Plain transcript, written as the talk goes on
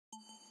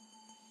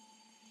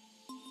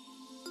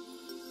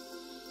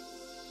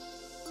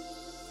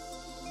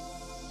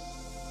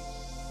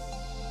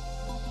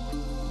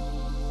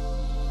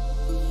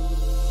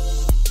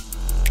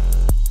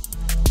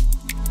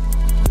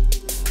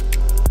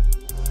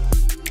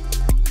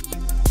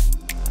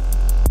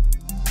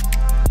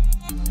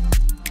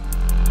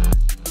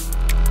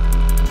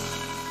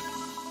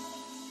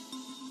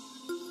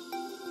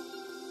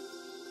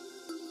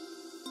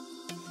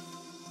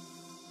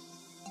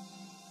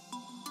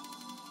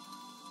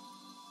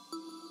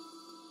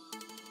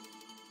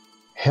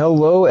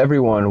Hello,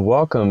 everyone.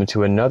 Welcome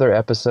to another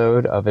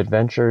episode of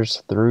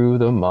Adventures Through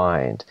the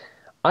Mind.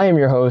 I am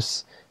your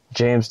host,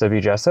 James W.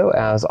 Gesso,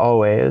 as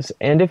always.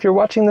 And if you're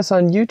watching this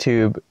on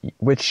YouTube,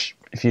 which,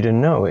 if you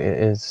didn't know,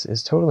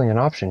 is totally an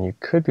option. You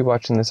could be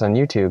watching this on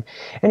YouTube.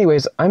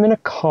 Anyways, I'm in a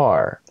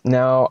car.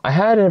 Now, I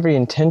had every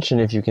intention,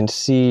 if you can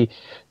see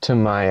to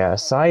my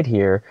side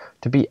here,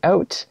 to be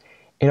out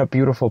in a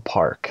beautiful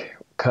park.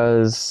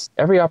 Because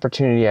every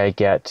opportunity I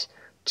get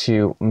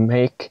to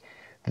make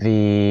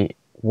the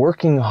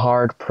working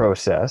hard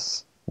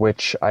process,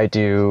 which I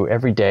do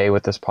every day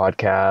with this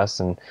podcast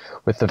and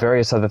with the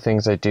various other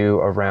things I do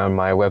around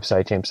my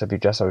website,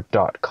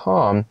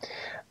 jameswgesso.com,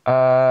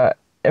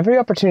 every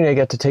opportunity I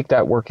get to take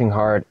that working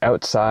hard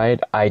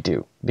outside, I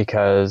do,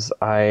 because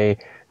I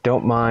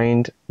don't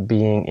mind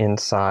being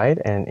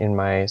inside and in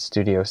my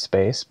studio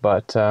space,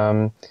 but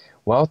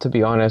well, to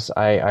be honest,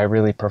 I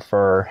really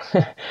prefer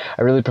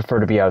I really prefer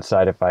to be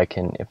outside if I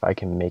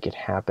can make it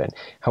happen.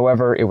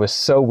 However, it was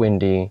so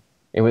windy.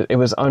 It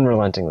was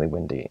unrelentingly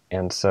windy,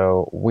 and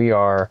so we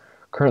are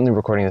currently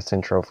recording this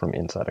intro from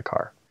inside a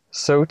car.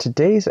 So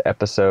today's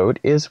episode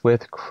is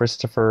with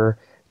Christopher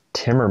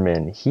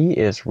Timmermann. He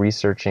is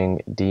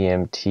researching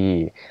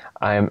DMT.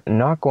 I'm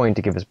not going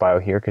to give his bio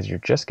here because you're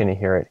just going to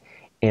hear it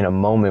in a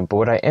moment, but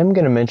what I am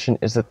going to mention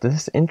is that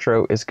this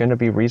intro is going to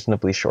be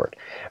reasonably short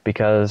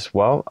because,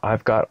 well,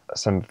 I've got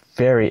some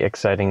very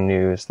exciting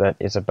news that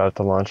is about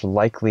to launch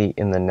likely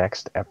in the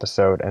next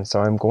episode, and so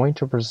I'm going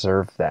to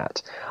reserve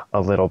that a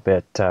little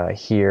bit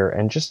here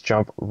and just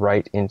jump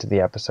right into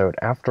the episode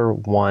after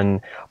one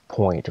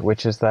point,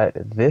 which is that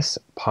this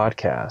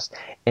podcast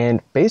and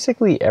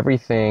basically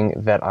everything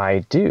that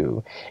I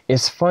do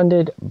is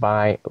funded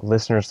by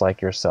listeners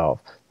like yourself.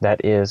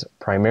 That is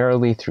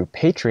primarily through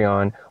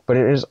Patreon, but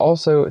it is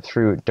also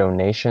through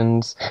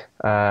donations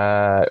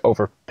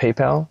over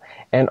PayPal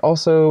and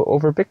also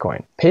over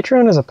Bitcoin.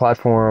 Patreon is a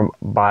platform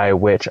by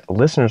which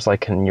listeners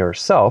like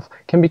yourself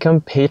can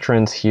become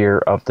patrons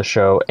here of the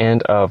show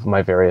and of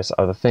my various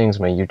other things,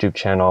 my YouTube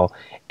channel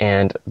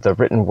and the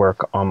written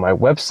work on my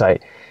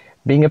website.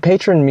 Being a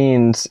patron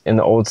means, in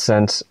the old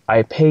sense,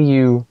 I pay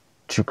you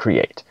to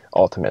create,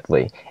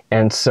 ultimately.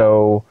 And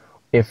so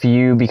if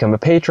you become a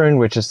patron,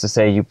 which is to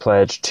say you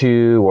pledge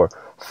 $2 or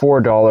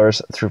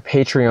 $4 through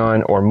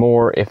Patreon or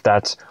more, if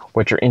that's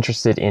what you're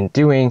interested in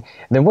doing,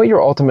 then what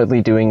you're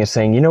ultimately doing is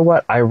saying, you know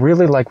what, I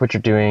really like what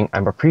you're doing.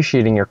 I'm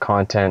appreciating your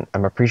content.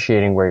 I'm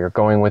appreciating where you're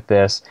going with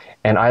this.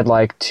 And I'd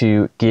like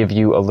to give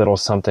you a little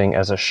something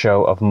as a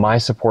show of my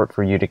support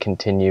for you to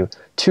continue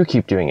to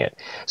keep doing it.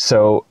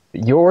 So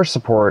your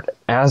support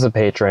as a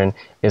patron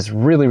is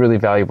really, really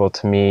valuable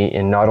to me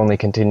in not only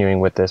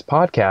continuing with this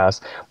podcast,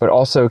 but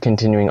also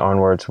continuing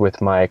onwards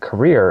with my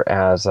career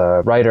as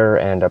a writer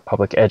and a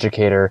public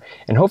educator,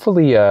 and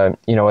hopefully, an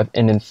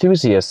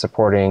enthusiast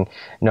supporting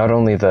not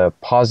only the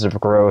positive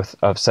growth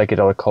of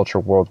psychedelic culture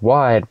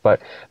worldwide, but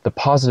the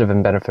positive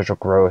and beneficial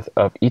growth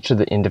of each of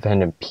the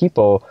independent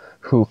people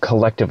who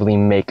collectively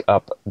make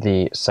up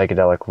the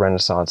psychedelic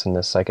renaissance and the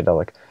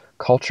psychedelic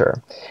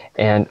culture.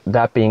 And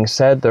that being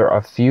said, there are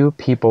a few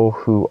people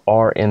who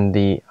are in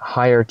the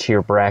higher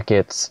tier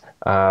brackets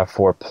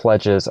for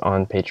pledges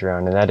on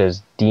Patreon, and that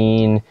is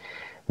Dean,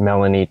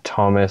 Melanie,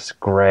 Thomas,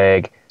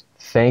 Greg.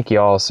 Thank you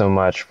all so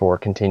much for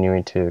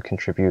continuing to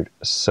contribute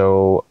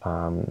so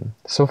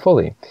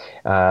fully.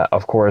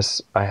 Of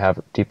course, I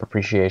have deep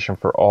appreciation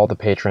for all the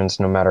patrons,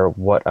 no matter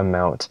what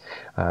amount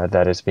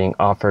that is being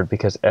offered,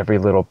 because every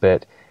little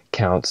bit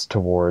counts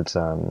towards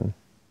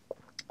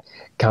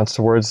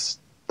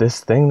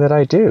this thing that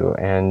I do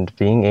and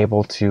being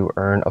able to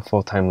earn a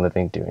full-time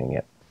living doing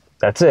it.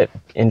 That's it.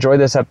 Enjoy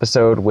this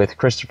episode with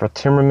Christopher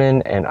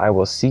Timmermann, and I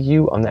will see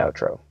you on the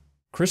outro.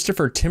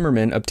 Christopher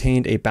Timmermann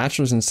obtained a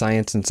bachelor's in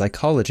science and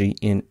psychology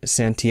in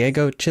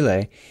Santiago,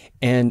 Chile,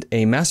 and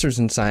a master's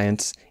in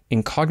science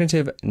in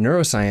cognitive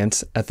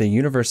neuroscience at the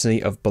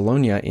University of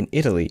Bologna in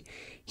Italy.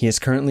 He is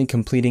currently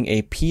completing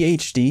a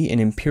PhD in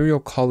Imperial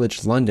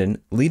College London,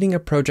 leading a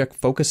project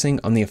focusing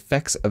on the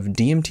effects of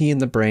DMT in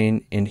the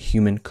brain and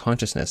human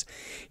consciousness.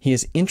 He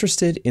is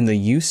interested in the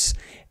use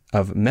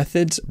of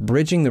methods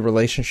bridging the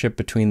relationship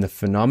between the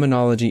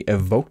phenomenology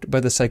evoked by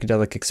the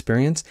psychedelic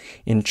experience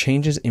and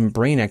changes in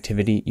brain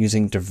activity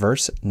using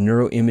diverse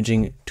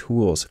neuroimaging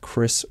tools.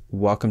 Chris,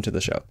 welcome to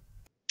the show.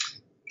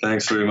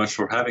 Thanks very much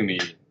for having me,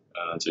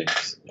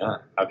 James. Yeah,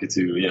 happy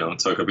to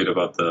talk a bit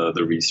about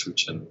the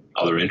research and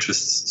other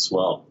interests as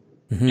well.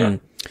 Mm-hmm. Yeah.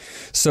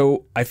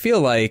 So I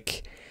feel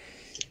like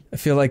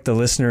the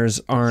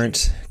listeners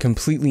aren't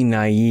completely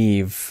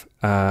naive,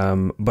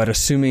 but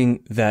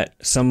assuming that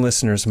some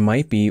listeners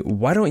might be,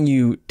 why don't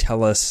you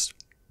tell us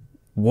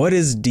what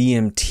is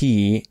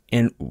DMT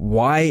and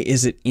why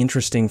is it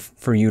interesting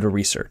for you to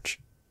research?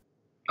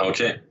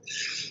 Okay.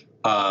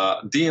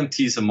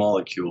 DMT is a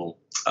molecule.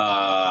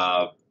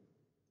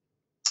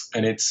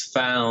 And it's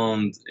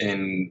found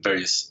in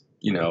various,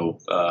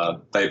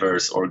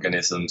 diverse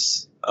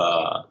organisms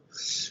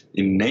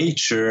in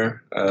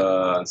nature,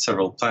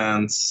 several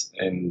plants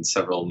and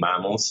several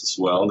mammals as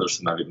well. There's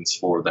some evidence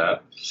for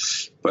that.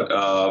 But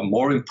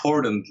more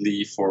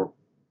importantly, for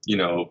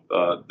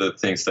the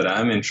things that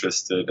I'm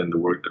interested in, the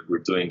work that we're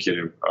doing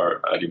here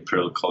at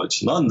Imperial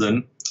College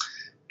London,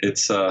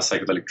 it's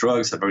psychedelic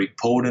drugs, a very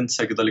potent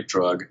psychedelic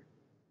drug.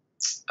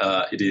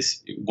 It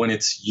is, when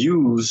it's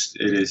used,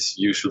 it is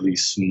usually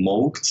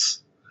smoked,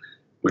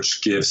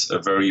 which gives a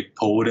very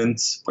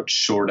potent but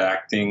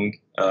short-acting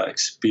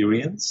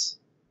experience.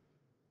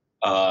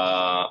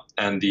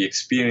 And the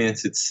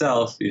experience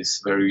itself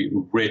is very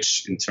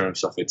rich in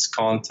terms of its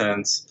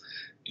contents,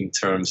 in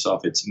terms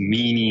of its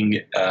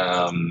meaning,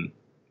 and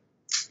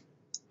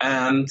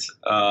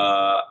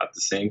at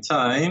the same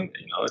time,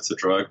 it's a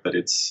drug that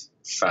it's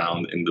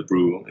found in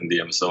the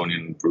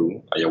Amazonian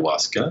brew,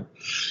 ayahuasca.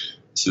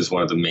 This is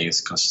one of the main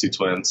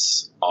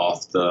constituents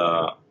of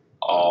that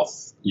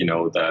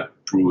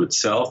brew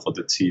itself, or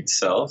the tea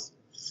itself,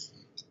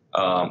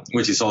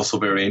 which is also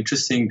very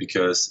interesting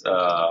because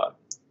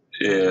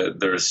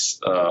there's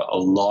a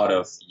lot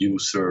of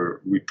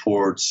user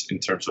reports in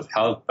terms of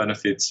health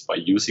benefits by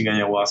using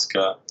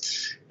ayahuasca.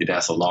 It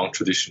has a long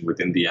tradition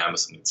within the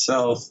Amazon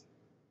itself.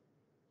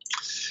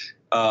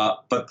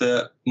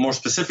 But more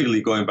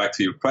specifically, going back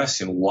to your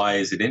question, why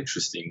is it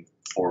interesting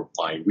for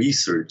my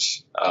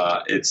research?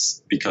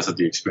 It's because of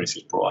the experience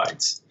it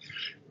provides.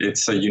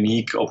 It's a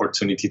unique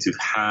opportunity to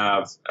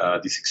have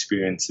these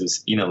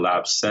experiences in a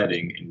lab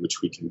setting in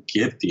which we can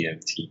give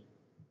DMT.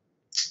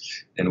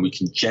 And we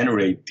can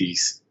generate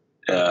these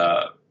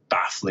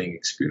baffling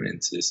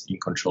experiences in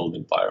controlled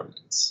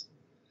environments.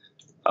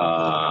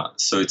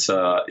 So it's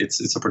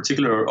a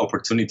particular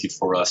opportunity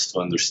for us to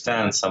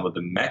understand some of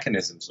the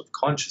mechanisms of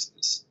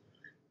consciousness,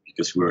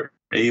 because we're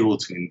able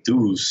to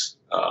induce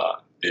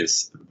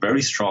this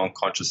very strong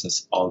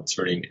consciousness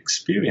altering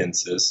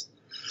experiences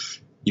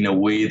in a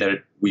way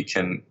that we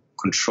can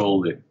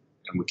control it,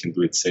 and we can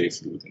do it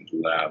safely within the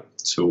lab.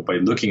 So by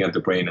looking at the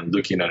brain and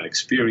looking at an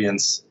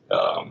experience,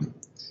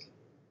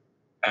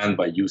 and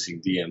by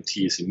using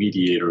DMT as a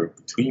mediator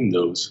between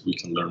those, we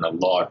can learn a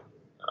lot,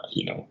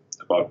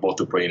 about both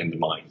the brain and the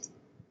mind.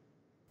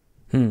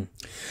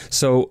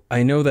 So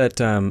I know that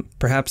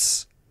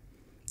perhaps,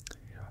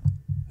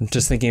 I'm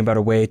just thinking about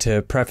a way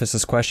to preface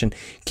this question.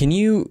 Can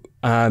you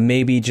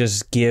maybe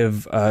just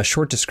give a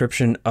short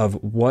description of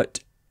what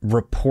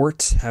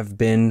reports have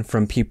been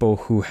from people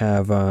who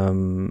have,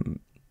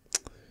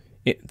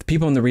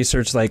 people in the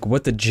research, like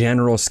what the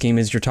general scheme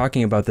is? You're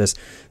talking about this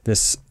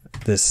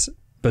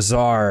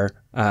bizarre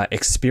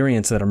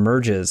experience that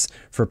emerges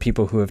for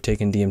people who have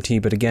taken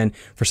DMT. But again,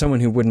 for someone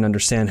who wouldn't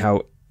understand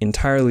how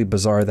entirely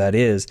bizarre that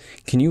is,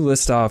 can you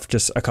list off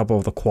just a couple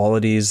of the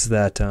qualities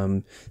that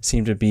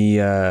seem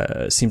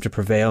to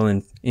prevail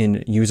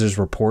in users'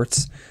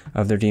 reports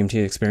of their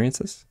DMT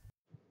experiences?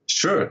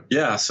 Sure.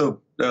 Yeah.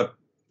 So,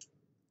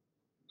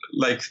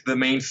 like the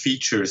main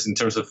features in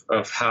terms of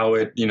how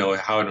it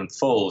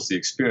unfolds, the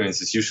experience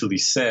is usually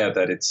said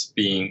that it's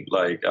being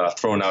like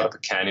thrown out of a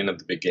canyon at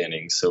the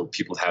beginning. So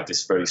people have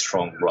this very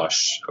strong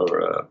rush,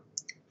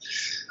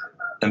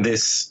 and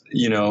this,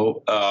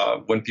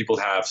 when people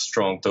have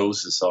strong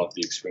doses of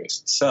the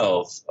experience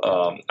itself,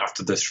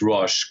 after this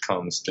rush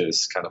comes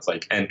this kind of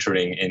like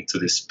entering into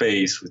this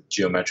space with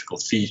geometrical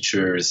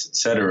features,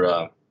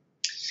 etc.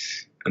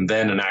 And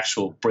then an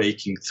actual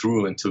breaking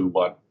through into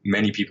what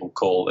many people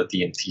call a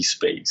DMT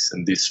space.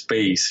 And this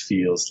space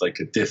feels like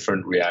a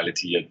different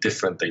reality, a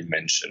different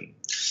dimension,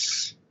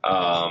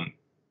 a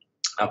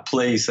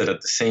place that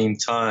at the same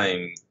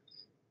time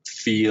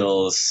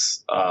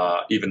feels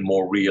even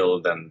more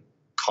real than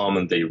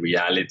common day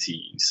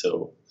reality.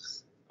 So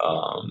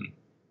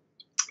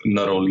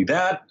not only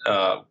that,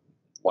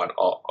 one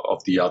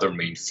of the other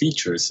main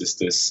features is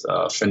this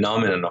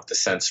phenomenon of the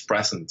sense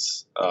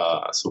presence.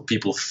 So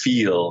people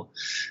feel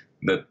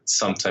that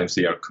sometimes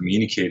they are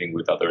communicating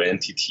with other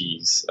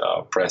entities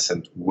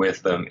present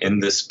with them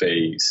in this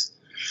space.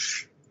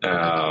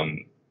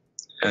 And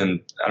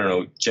I don't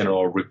know,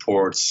 general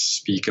reports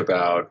speak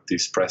about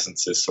these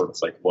presences sort of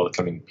like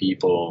welcoming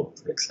people,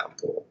 for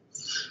example,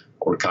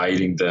 or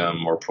guiding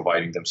them or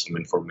providing them some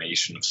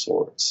information of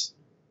sorts.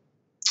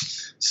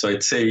 So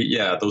I'd say,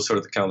 yeah, those are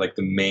the kind of like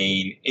the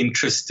main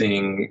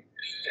interesting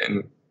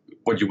and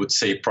what you would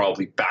say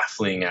probably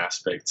baffling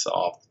aspects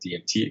of the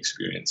DMT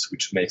experience,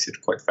 which makes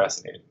it quite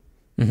fascinating.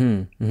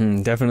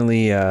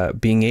 Definitely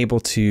being able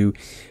to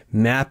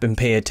map and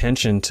pay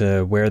attention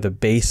to where the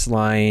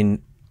baseline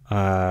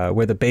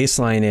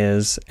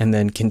is, and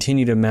then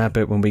continue to map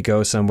it when we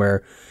go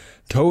somewhere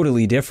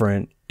totally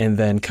different, and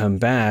then come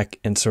back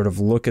and sort of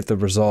look at the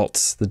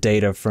results, the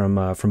data from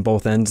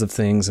both ends of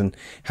things, and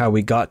how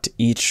we got to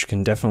each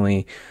can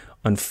definitely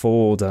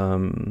unfold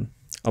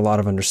a lot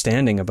of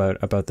understanding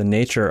about the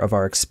nature of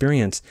our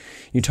experience.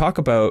 You talk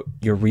about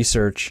your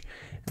research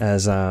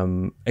as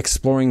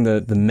exploring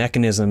the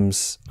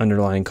mechanisms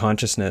underlying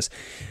consciousness.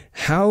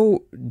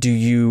 How do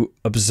you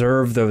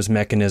observe those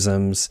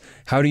mechanisms?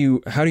 How do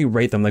you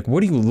rate them? Like,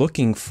 what are you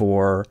looking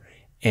for?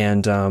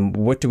 And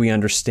what do we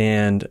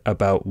understand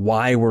about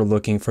why we're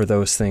looking for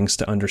those things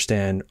to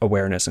understand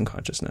awareness and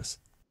consciousness?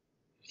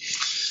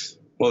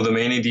 Well, the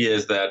main idea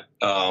is that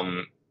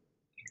on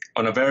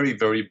a very,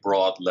 very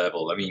broad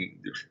level, I mean,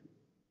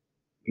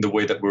 the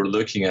way that we're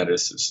looking at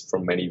this is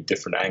from many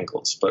different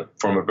angles, but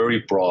from a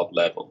very broad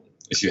level,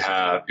 is you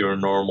have your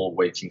normal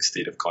waking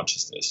state of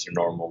consciousness, your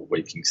normal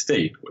waking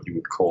state, what you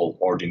would call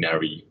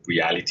ordinary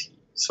reality,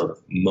 sort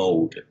of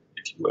mode,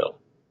 if you will,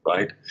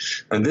 right?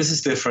 And this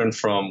is different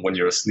from when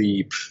you're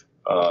asleep,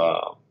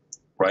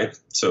 right?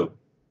 So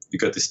you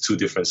got these two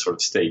different sort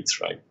of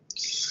states, right?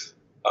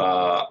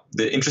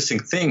 The interesting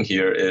thing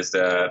here is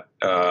that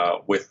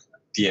with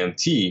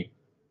DMT,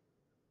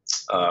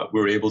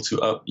 we're able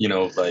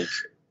to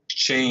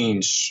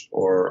change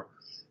or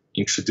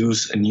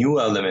introduce a new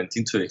element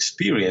into the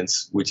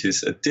experience, which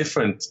is a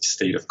different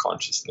state of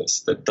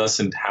consciousness that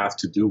doesn't have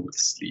to do with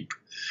sleep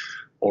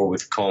or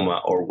with coma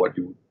or what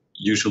you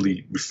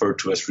usually refer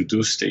to as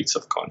reduced states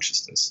of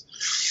consciousness.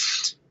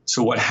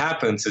 So what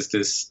happens is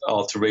this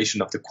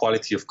alteration of the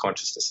quality of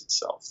consciousness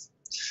itself.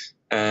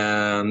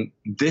 And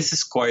this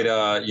is quite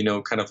a,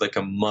 kind of like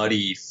a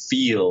muddy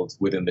field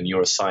within the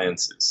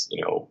neurosciences.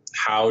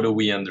 How do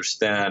we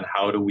understand,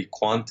 how do we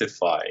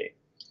quantify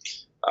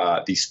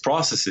these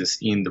processes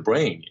in the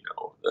brain,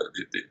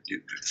 the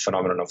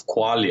phenomenon of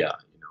qualia,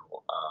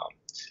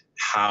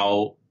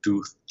 how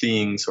do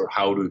things or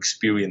how do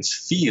experience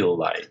feel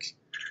like?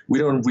 We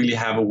don't really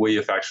have a way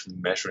of actually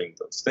measuring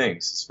those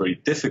things. It's very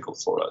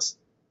difficult for us.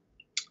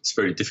 It's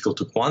very difficult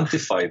to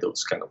quantify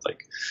those kind of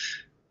like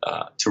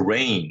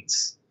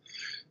terrains.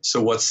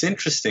 So what's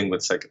interesting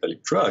with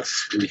psychedelic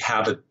drugs, we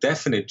have a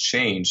definite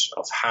change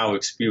of how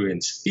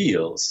experience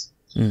feels.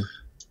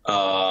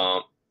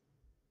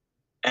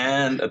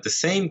 And at the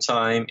same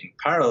time, in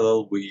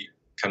parallel, we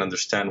can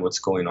understand what's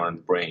going on in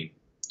the brain.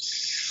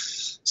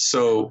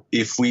 So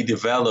if we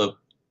develop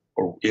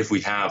or if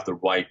we have the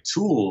right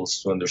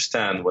tools to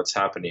understand what's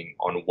happening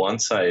on one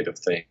side of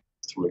things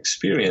through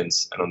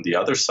experience and on the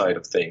other side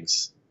of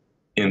things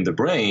in the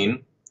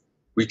brain,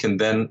 we can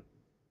then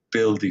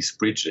build these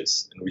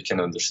bridges and we can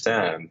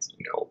understand,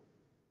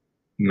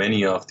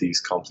 many of these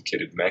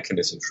complicated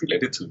mechanisms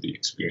related to the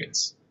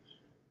experience,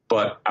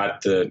 but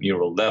at the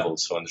neural level,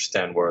 so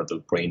understand where are the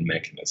brain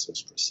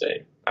mechanisms per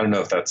se. I don't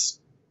know if that's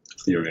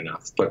clear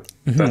enough, but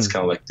that's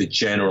kind of like the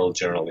general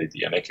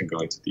idea, and I can go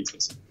into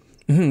details.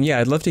 Yeah,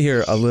 I'd love to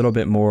hear a little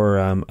bit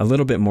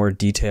more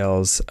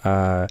details.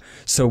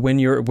 So when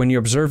you're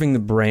observing the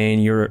brain,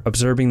 you're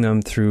observing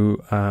them through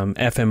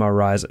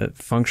fMRIs,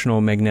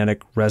 functional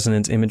magnetic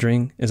resonance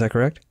imaging. Is that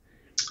correct?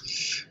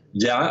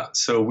 Yeah.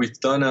 So we've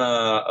done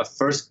a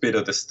first bit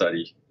of the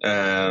study,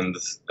 and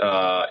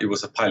it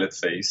was a pilot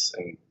phase,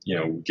 and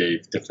we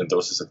gave different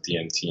doses of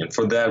DMT, and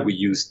for that we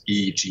used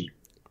EEG.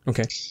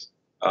 Okay.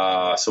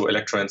 So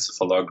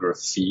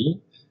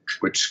electroencephalography,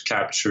 which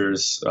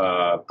captures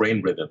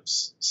brain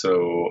rhythms.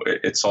 So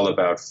it's all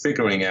about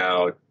figuring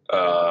out,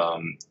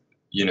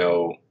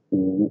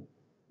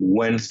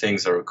 when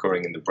things are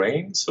occurring in the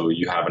brain. So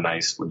you have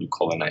what you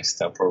call a nice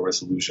temporal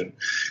resolution,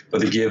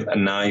 but they give a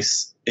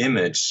nice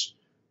image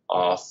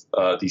of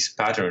these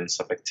patterns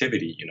of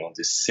activity,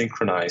 these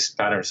synchronized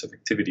patterns of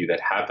activity that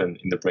happen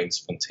in the brain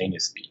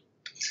spontaneously.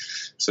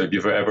 So if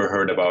you've ever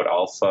heard about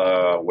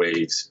alpha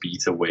waves,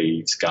 beta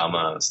waves,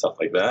 gamma, and stuff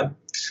like that,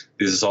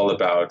 this is all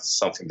about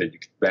something that you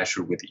can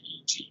measure with the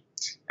EEG.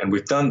 And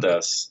we've done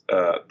this,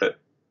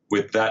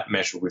 with that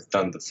measure, we've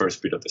done the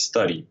first bit of the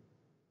study.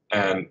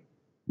 And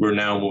we're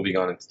now moving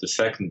on into the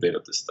second bit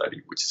of the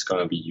study, which is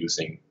going to be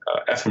using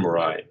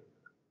fMRI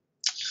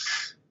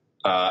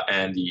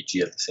and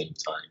EEG at the same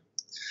time.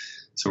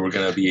 So we're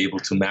going to be able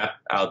to map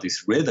out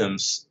these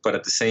rhythms, but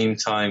at the same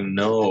time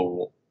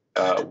know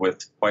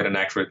with quite an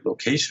accurate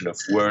location of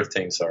where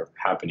things are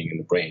happening in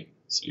the brain.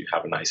 So you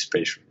have a nice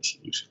spatial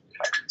resolution. You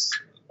have this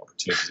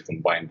opportunity to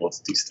combine both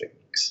of these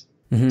techniques.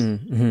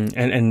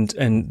 And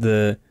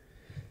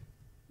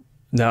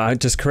now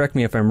just correct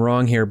me if I'm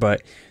wrong here,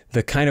 but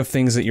the kind of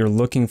things that you're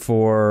looking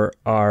for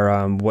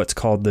are what's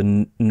called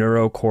the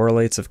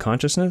neurocorrelates of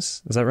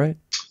consciousness. Is that right?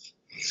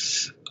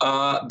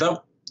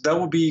 That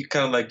would be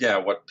kind of like,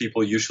 what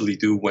people usually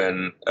do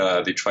when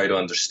they try to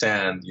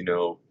understand,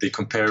 they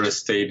compare a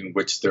state in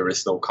which there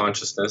is no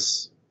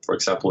consciousness, for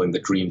example, in the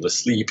dreamless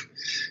sleep,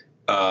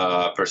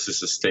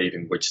 versus a state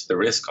in which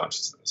there is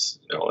consciousness,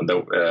 and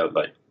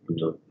like when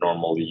you're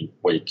normally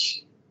awake.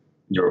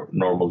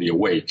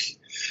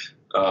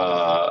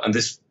 And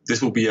this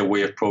will be a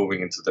way of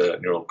probing into the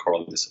neural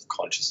correlates of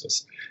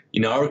consciousness.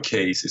 In our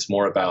case, it's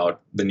more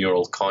about the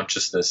neural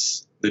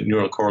consciousness, the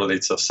neural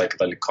correlates of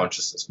psychedelic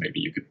consciousness,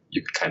 maybe you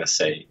could kind of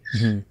say.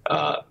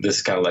 This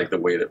is kind of like the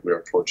way that we're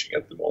approaching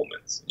at the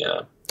moment.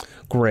 Yeah.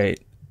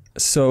 Great.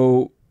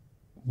 So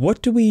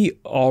what do we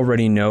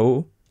already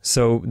know?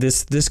 So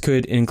this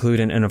could include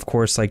and of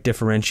course like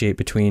differentiate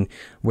between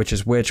which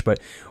is which, but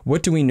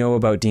what do we know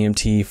about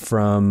DMT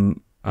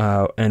from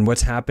and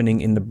what's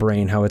happening in the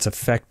brain, how it's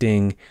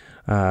affecting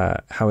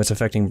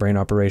brain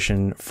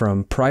operation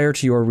from prior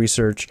to your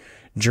research,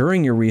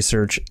 during your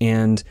research,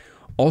 and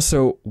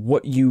also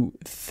what you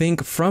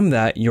think from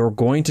that you're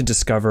going to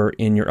discover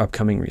in your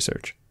upcoming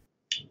research.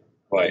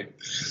 Right.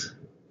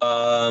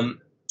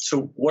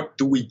 So what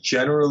do we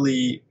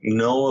generally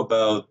know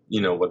about,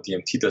 what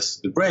DMT does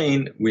to the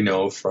brain? We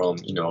know from,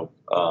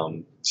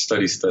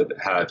 studies that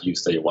have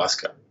used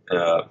ayahuasca.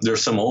 There are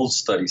some old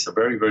studies,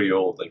 very, very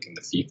old, like in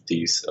the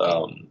 50s.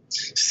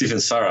 Stephen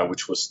Sarah,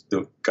 which was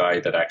the guy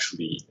that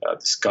actually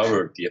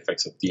discovered the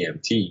effects of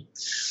DMT,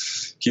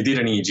 he did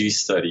an EEG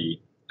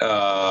study.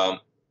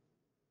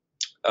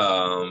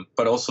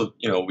 But also,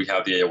 we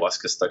have the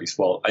ayahuasca studies.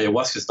 Well,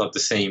 ayahuasca is not the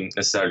same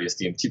necessarily as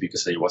DMT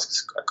because ayahuasca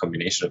is a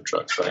combination of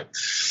drugs, right?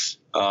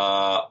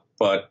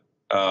 But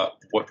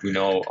what we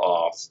know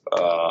of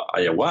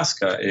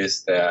ayahuasca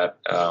is that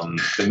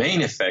the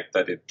main effect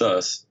that it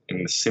does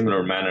in a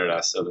similar manner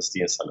as LSD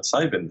and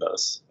psilocybin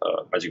does,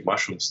 magic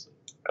mushrooms,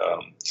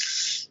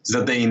 is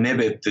that they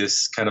inhibit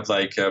this kind of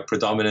like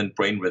predominant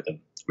brain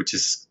rhythm, which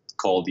is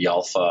called the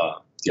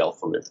alpha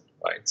rhythm,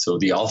 right? So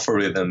the alpha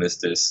rhythm is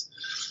this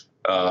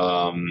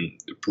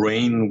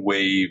brain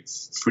wave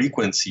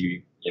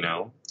frequency,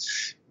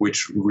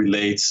 which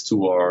relates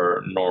to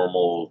our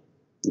normal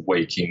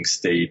waking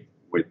state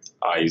with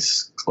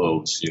eyes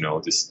closed.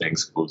 This thing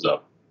goes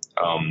up.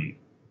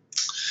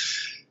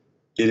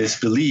 It is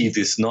believed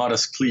it's not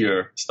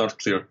clear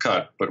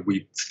cut, but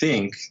we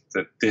think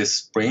that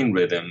this brain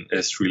rhythm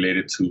is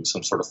related to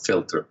some sort of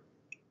filter,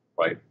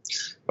 right?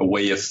 A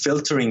way of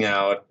filtering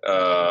out,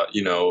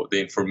 the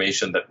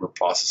information that we're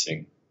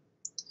processing.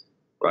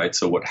 Right.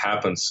 So what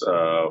happens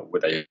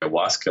with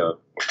ayahuasca,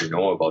 what we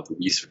know about the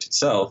research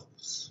itself,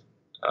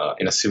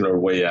 in a similar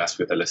way as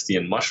with LSD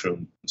and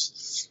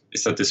mushrooms,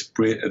 is that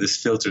this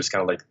filter is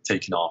kind of like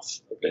taken off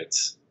a bit.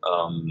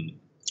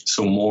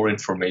 So more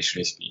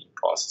information is being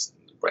processed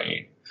in the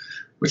brain,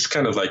 which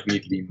kind of like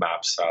neatly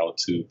maps out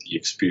to the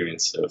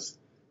experience of,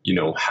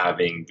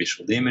 having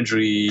visual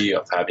imagery,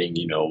 of having,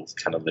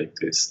 kind of like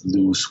this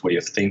loose way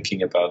of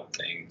thinking about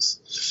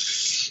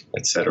things,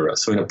 etc.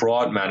 So in a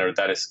broad manner,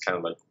 that is kind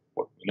of like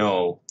what we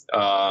know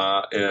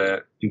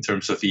in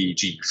terms of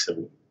EEG,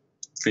 so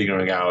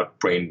figuring out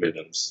brain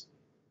rhythms.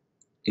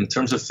 In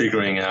terms of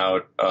figuring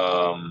out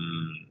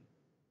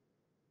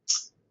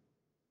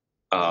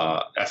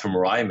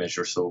fMRI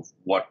measures, so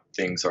what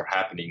things are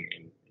happening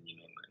in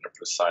a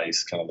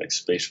precise kind of like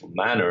spatial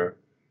manner,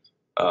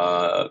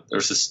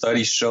 there's a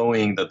study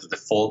showing that the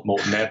default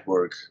mode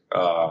network,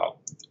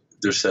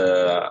 there's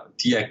a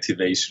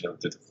deactivation of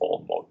the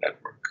default mode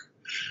network.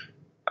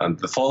 And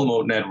the default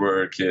mode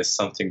network is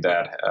something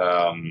that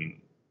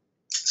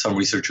some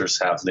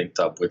researchers have linked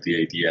up with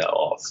the idea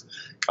of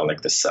kind of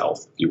like the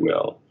self, if you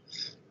will.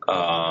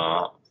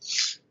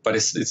 But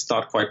it's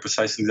not quite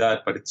precisely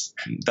that, but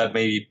that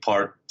may be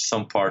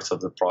some parts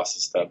of the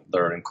process that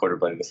are encoded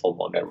by the default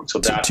mode network. So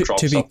that drops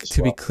off as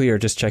to well. be clear,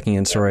 just checking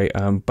in, sorry,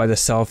 by the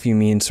self you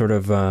mean sort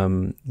of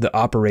the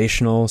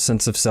operational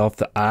sense of self,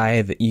 the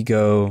I, the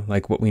ego,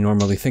 like what we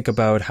normally think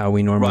about, how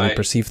we normally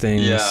perceive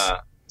things.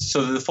 Yeah.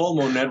 So the default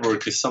mode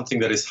network is something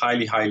that is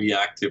highly, highly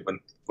active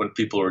when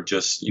people are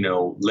just,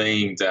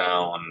 laying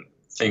down,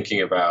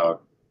 thinking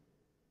about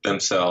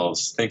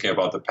themselves, thinking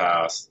about the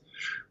past.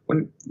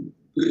 When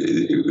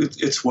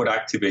it's what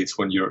activates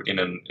when you're in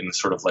a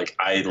sort of like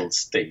idle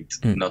state,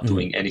 not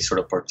doing any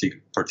sort of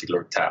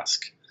particular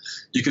task.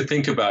 You could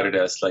think about it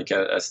as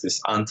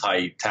this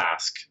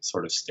anti-task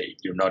sort of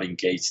state. You're not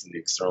engaged in the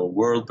external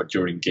world, but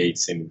you're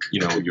engaged in,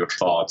 your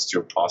thoughts,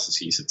 your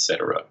processes,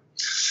 etc.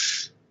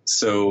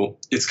 So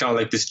it's kind of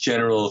like this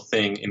general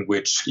thing in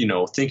which,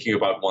 thinking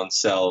about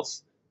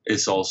oneself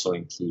is also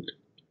included.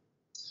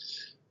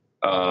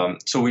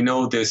 So we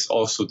know this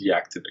also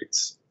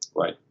deactivates,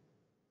 right?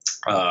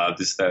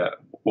 This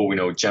what we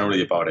know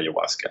generally about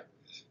ayahuasca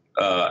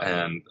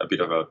and a bit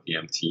about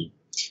DMT.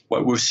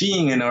 What we're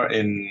seeing in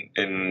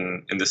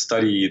the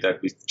study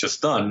that we've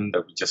just done,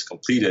 that we just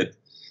completed,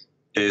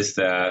 is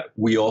that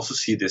we also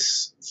see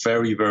this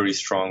very, very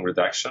strong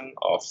reduction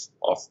of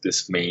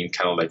this main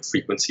kind of like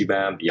frequency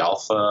band, the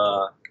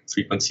alpha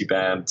frequency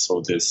band.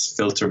 So this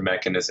filter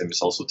mechanism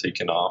is also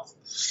taken off,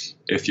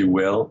 if you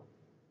will,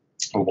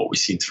 or what we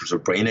see in terms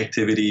of brain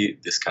activity,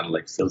 this kind of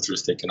like filter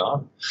is taken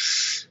off.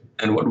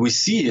 And what we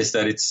see is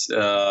that it's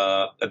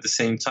at the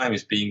same time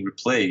is being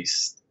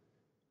replaced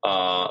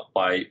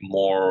by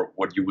more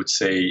what you would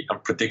say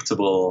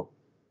unpredictable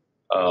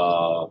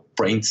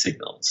brain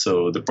signal.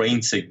 So the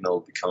brain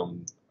signal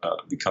becomes,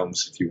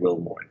 if you will,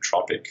 more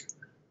entropic,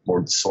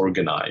 more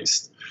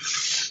disorganized,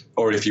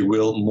 or if you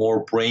will,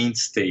 more brain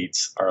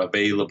states are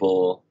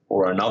available.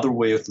 Or another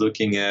way of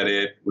looking at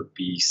it would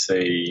be,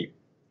 say,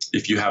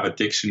 if you have a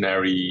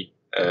dictionary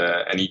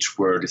and each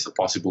word is a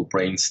possible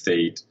brain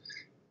state,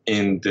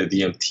 in the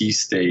DMT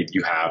state,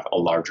 you have a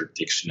larger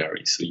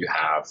dictionary. So you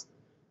have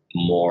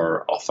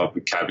more of a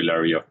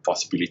vocabulary of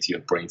possibility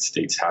of brain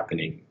states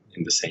happening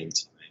in the same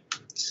time.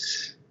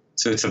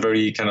 So it's a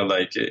very kind of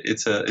like,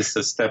 it's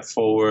a step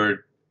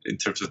forward in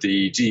terms of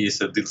the EEG.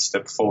 It's a little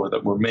step forward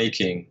that we're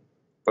making,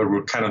 but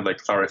we're kind of like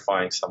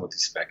clarifying some of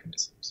these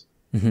mechanisms.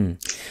 Hmm.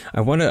 I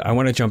want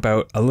to jump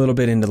out a little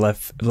bit into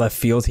left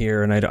field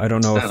here, and I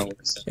don't know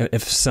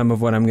if some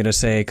of what I'm going to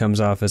say comes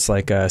off as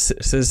like a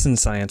citizen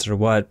science or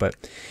what, but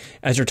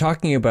as you're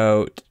talking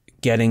about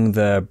getting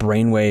the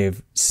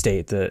brainwave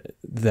state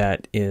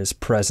that is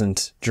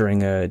present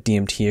during a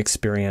DMT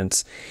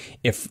experience,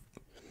 if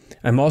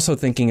I'm also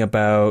thinking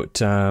about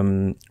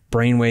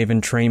brainwave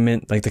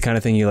entrainment, like the kind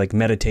of thing you like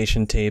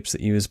meditation tapes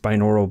that use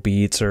binaural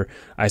beats or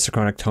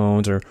isochronic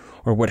tones or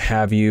what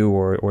have you,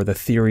 or the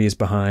theories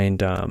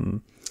behind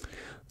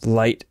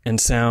light and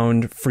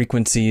sound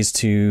frequencies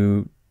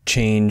to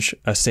change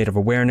a state of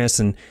awareness.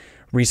 And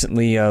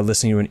recently,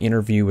 listening to an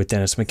interview with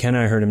Dennis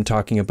McKenna, I heard him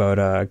talking about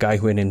a guy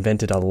who had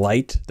invented a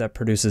light that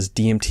produces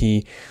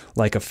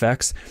DMT-like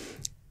effects.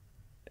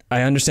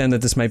 I understand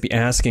that this might be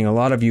asking a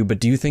lot of you, but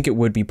do you think it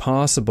would be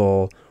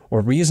possible or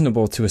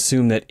reasonable to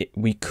assume that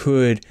we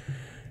could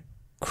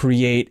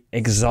create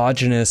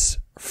exogenous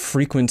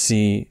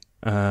frequency,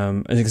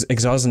 exogenous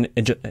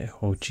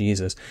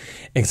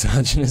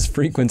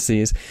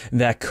frequencies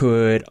that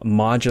could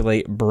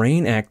modulate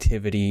brain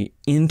activity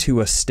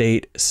into a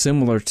state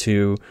similar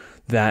to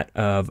that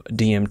of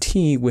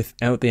DMT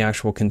without the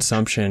actual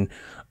consumption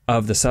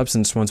of the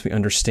substance once we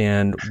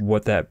understand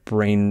what those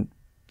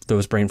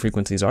brain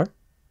frequencies are?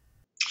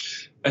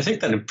 I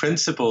think that in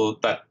principle,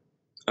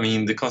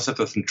 the concept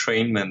of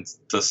entrainment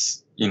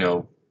does,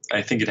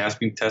 I think it has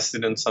been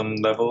tested on some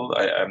level.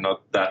 I'm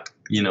not that,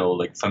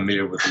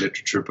 familiar with the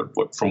literature,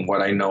 but from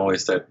what I know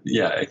is that,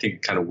 I think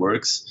it kind of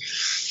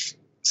works.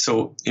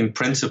 So in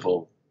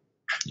principle,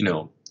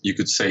 you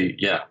could say,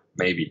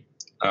 maybe.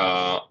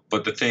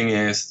 But the thing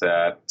is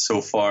that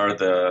so far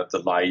the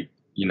light,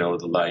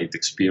 the light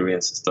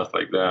experience and stuff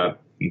like that,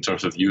 in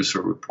terms of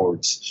user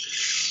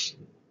reports,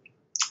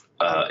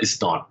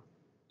 is not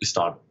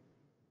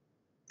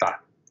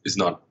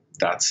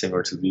that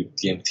similar to the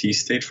DMT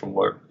state from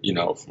what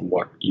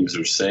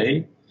users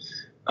say.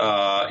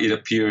 It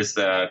appears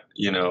that,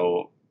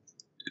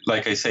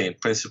 like I say, in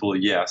principle,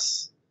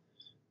 yes,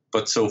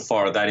 but so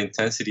far that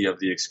intensity of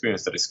the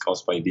experience that is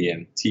caused by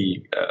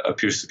DMT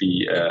appears to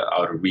be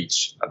out of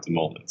reach at the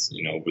moment,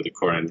 with the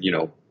current,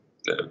 the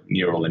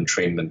neural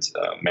entrainment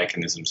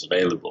mechanisms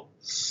available.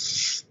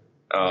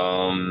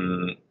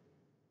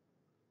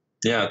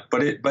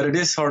 But it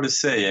is hard to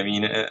say. I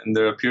mean, and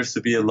there appears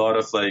to be a lot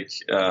of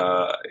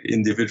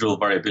individual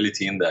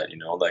variability in that.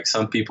 Like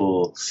some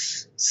people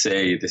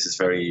say this is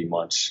very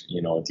much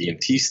a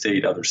DMT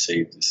state. Others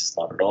say this is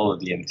not at all a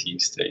DMT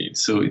state.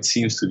 So it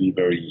seems to be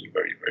very,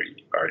 very,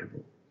 very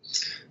variable.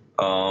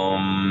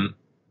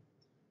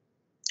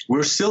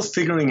 We're still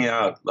figuring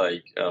out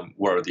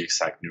what are the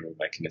exact neural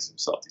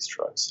mechanisms of these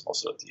drugs,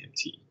 also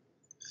DMT.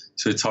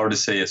 So it's hard to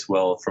say as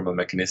well from a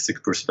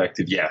mechanistic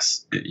perspective.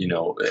 Yes,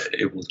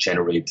 it will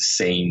generate the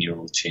same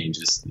neural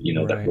changes,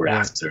 that we're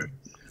after.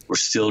 We're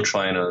still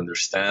trying to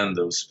understand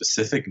those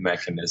specific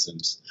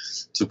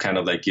mechanisms to kind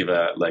of give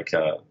a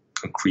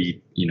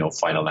concrete,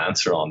 final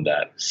answer on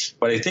that.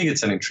 But I think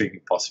it's an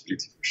intriguing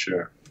possibility for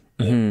sure.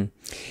 Mm-hmm.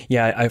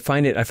 Yeah, I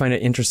find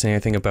it interesting. I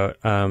think about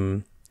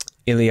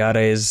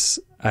Eliade's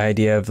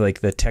idea of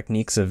the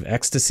techniques of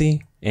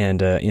ecstasy,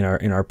 and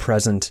in our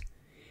present,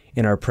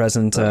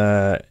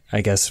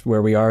 I guess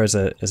where we are as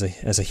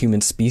a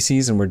human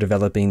species, and we're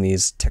developing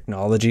these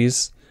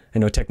technologies. I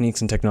know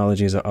techniques and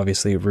technologies are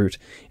obviously root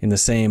in the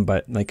same,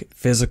 but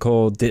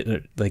physical,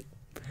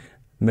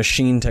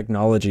 machine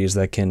technologies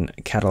that can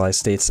catalyze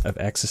states of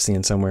ecstasy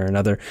in some way or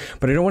another.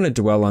 But I don't want to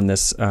dwell on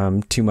this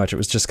too much. It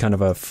was just kind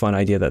of a fun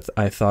idea that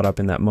I thought up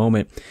in that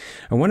moment.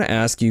 I want to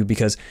ask you,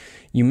 because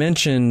you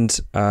mentioned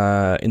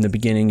in the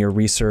beginning your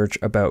research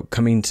about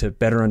coming to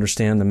better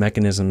understand the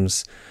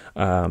mechanisms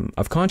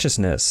of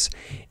consciousness.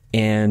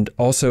 And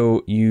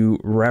also you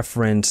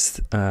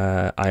referenced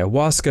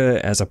ayahuasca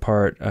as a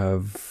part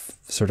of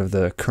sort of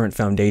the current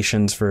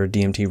foundations for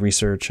DMT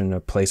research and a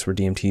place where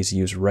DMT is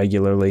used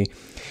regularly,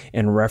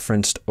 and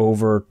referenced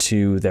over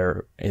to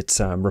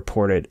its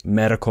reported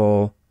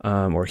medical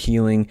or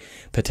healing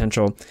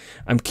potential.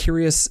 I'm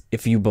curious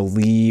if you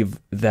believe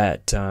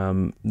that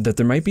that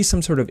there might be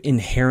some sort of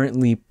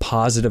inherently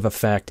positive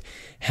effect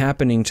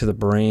happening to the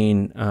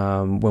brain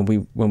when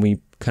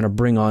we kind of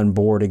bring on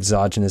board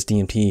exogenous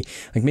DMT,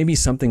 maybe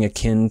something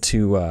akin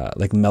to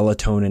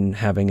melatonin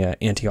having an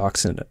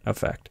antioxidant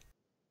effect.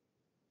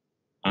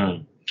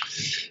 I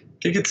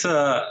think it's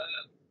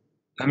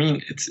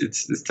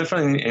it's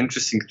definitely an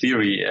interesting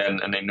theory,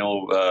 and I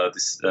know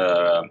this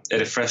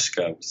Ede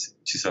Fresca,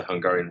 which is a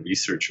Hungarian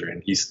researcher,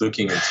 and he's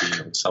looking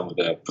into some of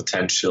the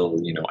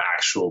potential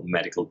actual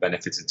medical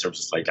benefits in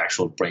terms of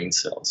actual brain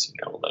cells,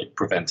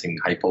 preventing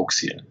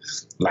hypoxia,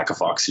 lack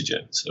of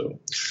oxygen. So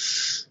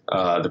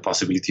the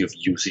possibility of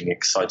using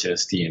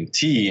exogenous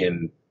DMT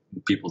in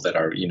people that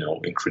are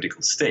in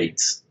critical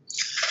states,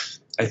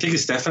 I think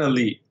it's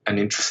definitely an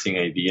interesting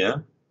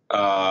idea.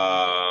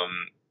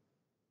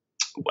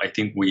 I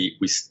think we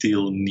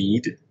still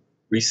need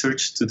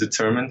research to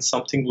determine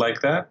something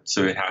like that.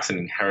 So it has an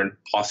inherent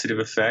positive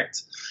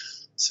effect.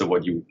 So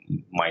what you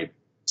might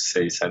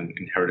say is an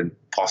inherent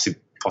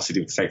positive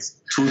effect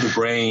to the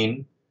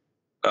brain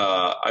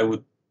I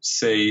would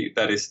say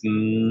that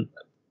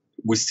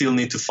we still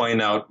need to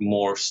find out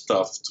more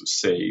stuff to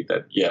say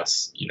that,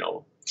 yes,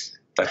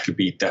 that could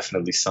be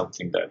definitely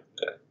something that,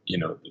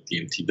 the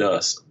DMT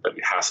does, that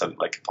it has a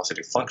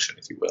positive function,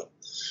 if you will.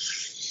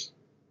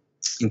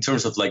 In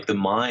terms of the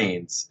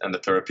mind and the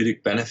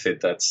therapeutic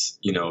benefit, that's,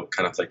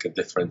 kind of a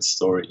different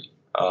story.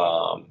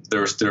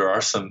 There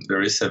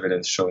is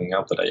evidence showing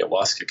up that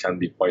ayahuasca can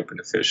be quite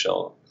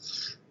beneficial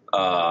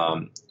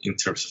in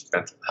terms of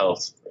mental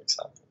health, for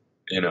example.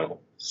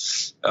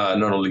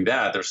 Not only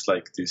that, there's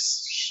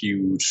this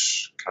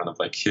huge kind of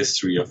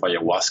history of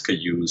ayahuasca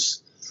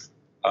use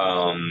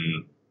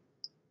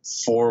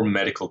for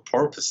medical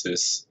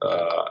purposes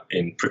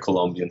in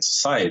pre-Columbian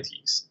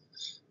societies.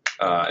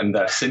 And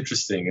that's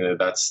interesting.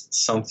 That's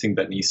something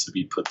that needs to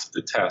be put to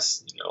the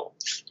test.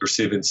 There's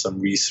even some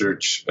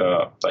research,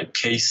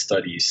 case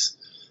studies,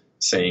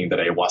 saying that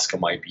ayahuasca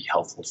might be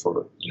helpful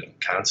for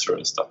cancer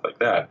and stuff like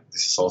that.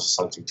 This is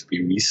also something to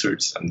be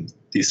researched, and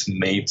this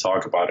may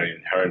talk about an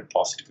inherent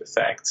positive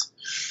effect.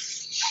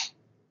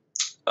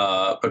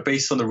 But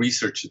based on the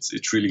research,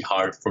 it's really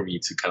hard for me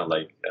to kind of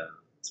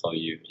tell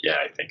you, yeah,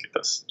 I think it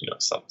does,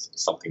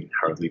 something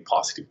inherently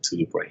positive to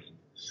the brain.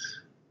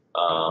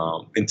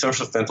 In terms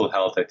of mental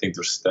health, I think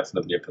there's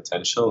definitely a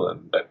potential,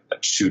 and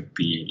that should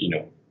be,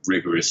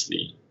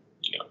 rigorously,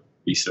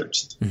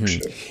 researched. Mm-hmm. For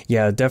sure.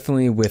 Yeah,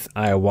 definitely with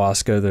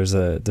ayahuasca,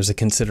 there's a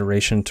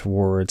consideration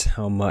towards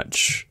how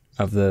much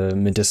of the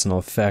medicinal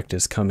effect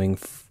is coming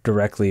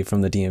directly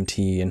from the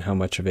DMT and how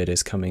much of it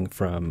is coming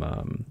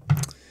from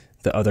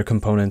the other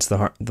components,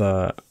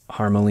 the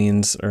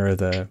harmalines, or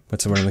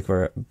what's the word I'm looking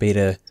for,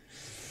 beta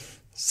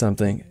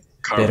something.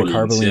 Beta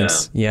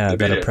carbolines,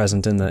 that are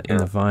present in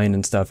the vine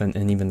and stuff,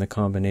 and even the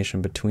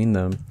combination between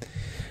them.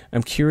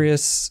 I'm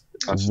curious,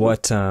 absolutely,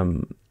 what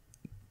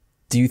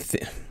do you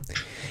think?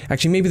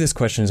 Actually, maybe this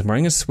question is more.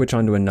 I'm going to switch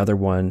on to another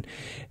one.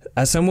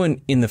 As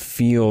someone in the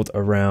field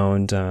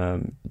around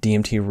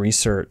DMT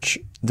research,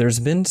 there's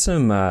been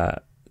some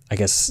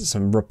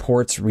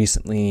reports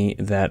recently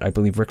that I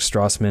believe Rick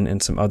Strassman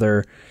and some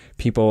other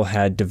people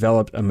had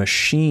developed a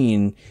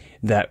machine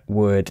that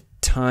would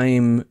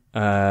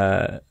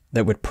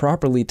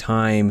properly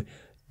time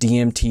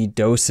DMT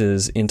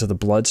doses into the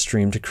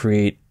bloodstream to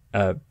create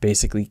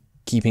basically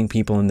keeping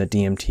people in the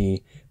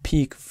DMT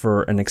peak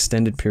for an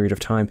extended period of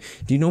time.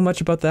 Do you know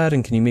much about that,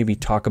 and can you maybe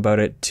talk about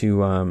it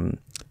to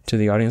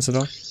the audience at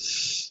all?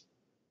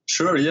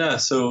 Sure, yeah.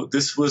 So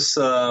this was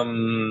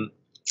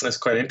that's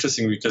quite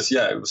interesting because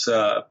it was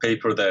a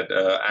paper that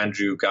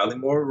Andrew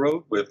Gallimore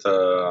wrote with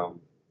Rick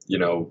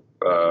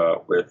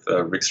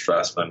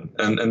Strassman,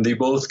 and they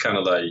both kind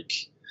of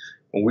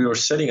when we were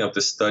setting up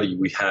the study,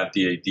 we had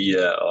the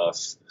idea of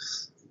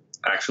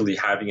actually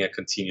having a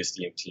continuous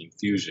DMT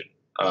infusion,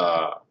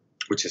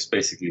 which is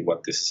basically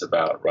what this is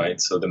about, right?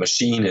 So the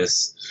machine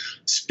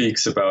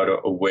speaks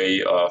about a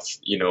way of,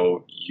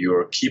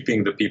 you're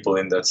keeping the people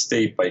in that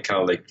state by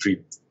kind of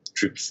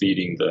drip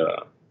feeding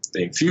the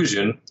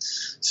infusion,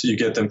 so you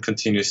get them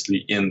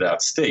continuously in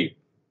that state.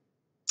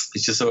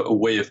 It's just a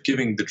way of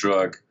giving the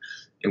drug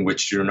in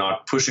which you're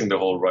not pushing the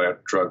whole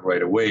drug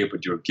right away,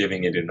 but you're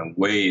giving it in a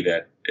way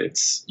that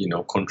it's,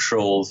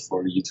 controlled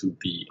for you to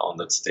be on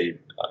that state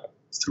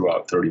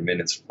throughout 30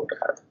 minutes or what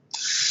have you.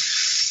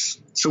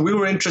 So we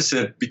were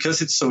interested,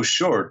 because it's so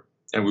short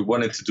and we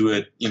wanted to do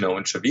it,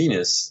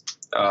 intravenous.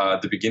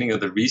 At the beginning of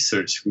the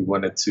research, we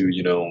wanted to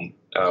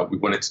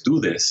do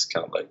this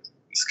kind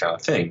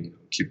of thing,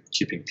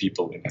 keeping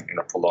people in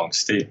a prolonged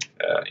state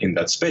in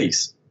that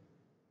space.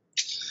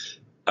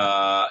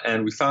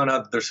 And we found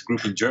out that there's a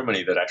group in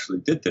Germany that actually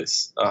did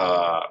this,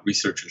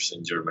 researchers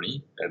in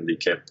Germany, and they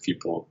kept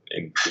people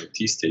in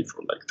DMT state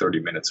for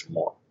 30 minutes or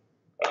more.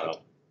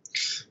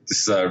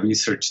 This is a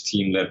research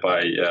team led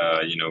by,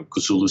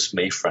 Kuzulus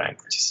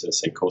Mayfrank, which is a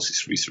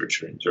psychosis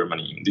researcher in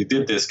Germany. They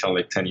did this kind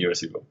of 10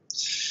 years ago.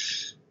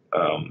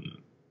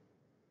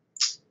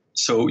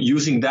 So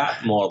using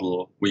that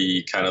model,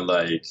 we kind of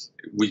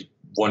we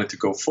wanted to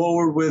go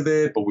forward with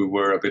it, but we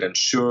were a bit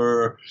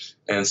unsure.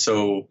 And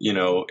so,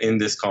 in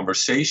this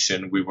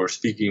conversation, we were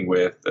speaking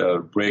with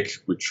Rick,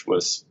 which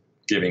was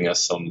giving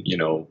us some,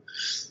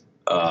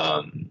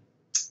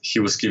 he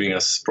was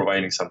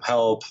providing some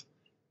help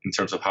in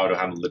terms of how to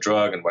handle the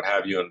drug and what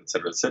have you, and et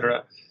cetera, et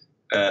cetera.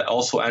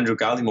 Also, Andrew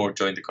Gallimore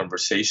joined the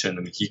conversation,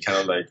 and he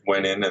kind of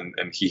went in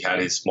and he had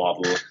his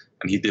model,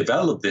 and he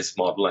developed this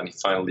model, and he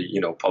finally,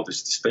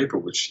 published this paper,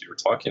 which you're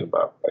talking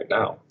about right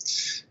now.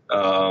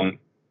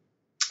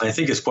 I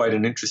think it's quite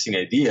an interesting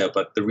idea,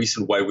 but the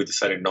reason why we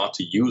decided not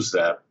to use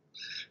that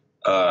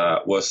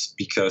was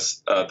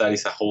because that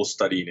is a whole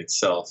study in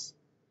itself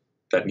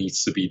that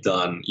needs to be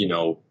done,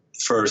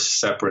 first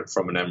separate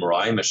from an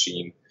MRI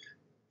machine,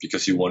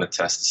 because you want to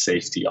test the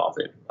safety of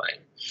it, right?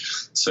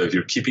 So if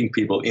you're keeping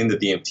people in the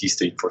DMT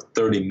state for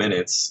 30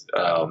 minutes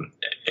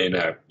in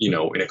a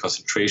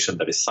concentration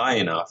that is high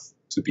enough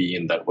to be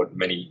in that what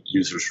many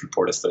users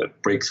report as the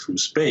breakthrough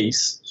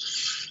space,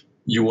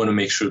 you want to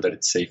make sure that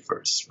it's safe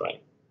first,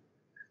 right?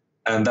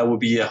 And that would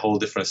be a whole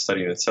different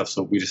study in itself.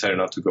 So we decided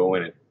not to go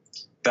in it.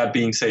 That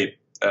being said,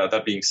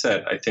 that being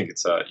said, I think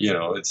it's a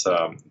it's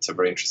a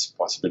very interesting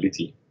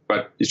possibility,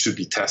 but it should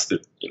be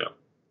tested.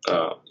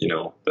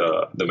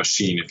 The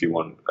machine, if you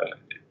want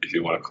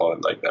to call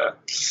it like that.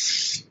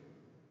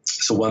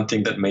 So one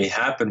thing that may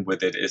happen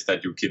with it is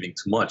that you're giving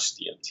too much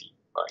DMT,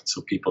 right?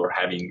 So people are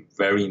having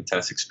very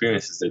intense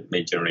experiences that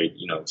may generate,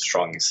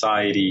 strong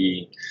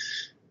anxiety,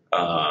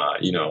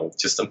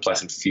 just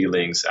unpleasant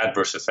feelings,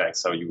 adverse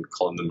effects, how you would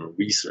call them in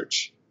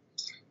research.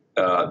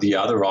 The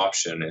other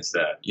option is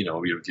that, we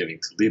are giving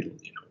too little.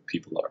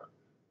 People are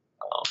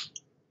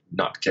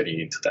not getting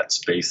into that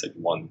space that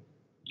you want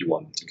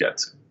them to get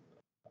to.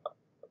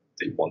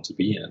 They want to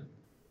be in.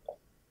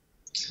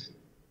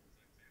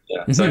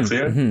 Yeah, is that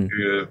clear?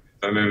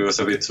 Mm-hmm. Maybe it was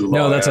a bit too long.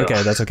 No, that's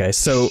okay. That's okay.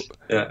 So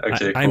yeah,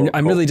 okay,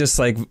 I'm really just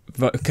like,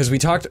 because we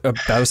talked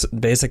about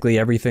basically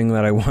everything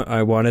that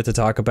I wanted to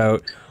talk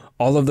about.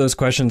 All of those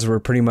questions were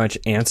pretty much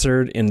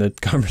answered in the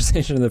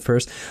conversation in the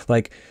first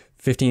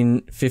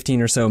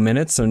 15 or so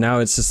minutes. So now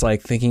it's just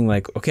like thinking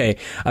like, okay,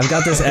 I've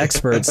got this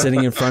expert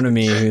sitting in front of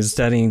me who's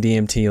studying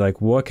DMT. Like,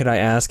 what could I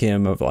ask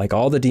him of like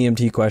all the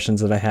DMT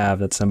questions that I have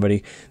that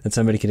somebody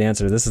could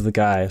answer? This is the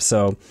guy.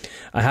 So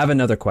I have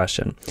another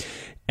question,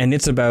 and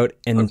it's about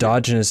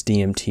endogenous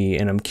DMT.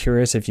 And I'm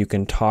curious if you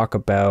can talk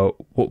about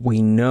what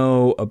we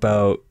know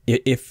about,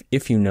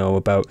 if you know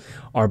about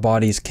our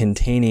bodies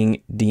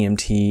containing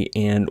DMT,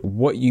 and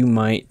what you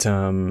might,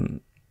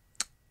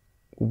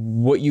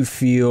 what you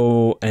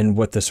feel and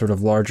what the sort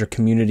of larger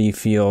community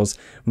feels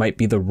might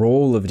be the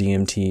role of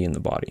DMT in the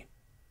body.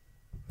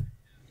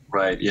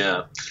 Right,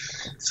 yeah.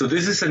 So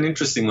this is an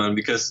interesting one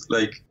because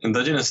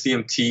endogenous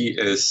DMT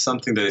is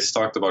something that is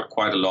talked about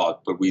quite a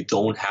lot, but we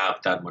don't have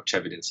that much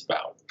evidence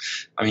about.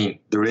 I mean,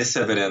 there is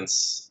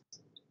evidence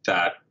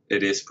that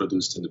it is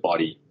produced in the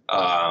body.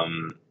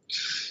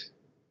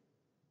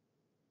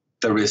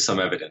 There is some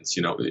evidence,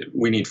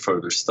 we need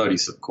further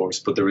studies, of course,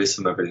 but there is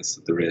some evidence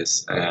that there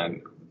is.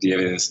 And the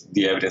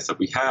evidence that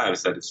we have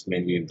is that it's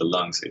mainly in the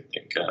lungs, I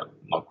think. I'm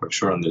not quite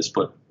sure on this,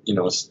 but,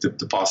 it's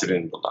deposited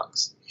in the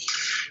lungs.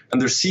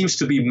 And there seems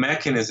to be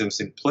mechanisms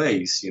in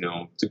place,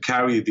 to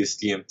carry this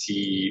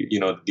DMT,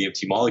 the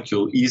DMT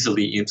molecule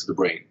easily into the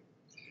brain.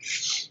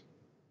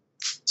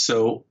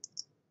 So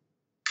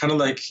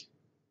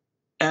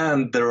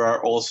and there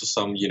are also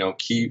some,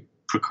 key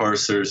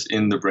precursors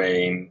in the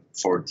brain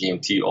for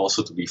DMT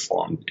also to be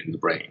formed in the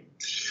brain.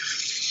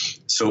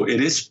 So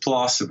it is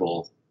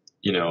plausible,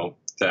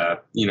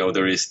 that,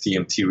 there is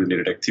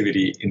DMT-related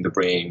activity in the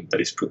brain that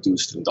is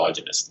produced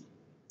endogenously.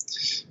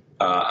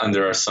 And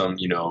there are some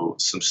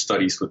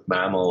studies with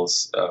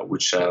mammals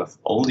which have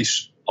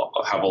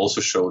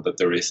also showed that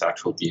there is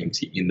actual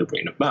DMT in the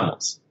brain of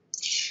mammals.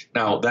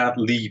 Now, that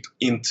leap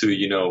into,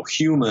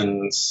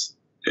 humans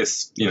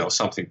is,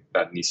 something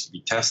that needs to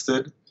be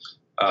tested.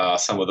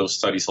 Some of those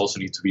studies also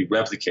need to be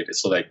replicated.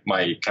 So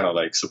my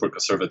super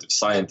conservative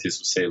scientists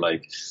would say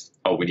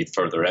we need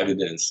further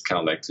evidence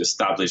to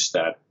establish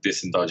that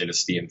this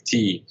endogenous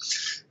DMT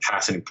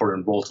has an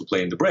important role to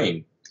play in the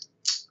brain.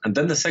 And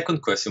then the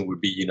second question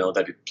would be,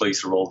 that it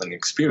plays a role in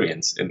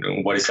experience.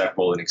 And what is that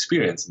role in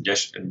experience?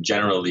 And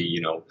generally,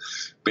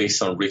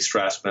 based on Rick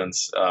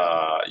Strassman's,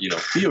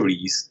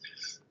 theories,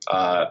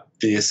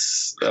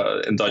 this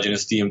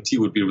endogenous DMT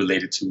would be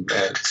related to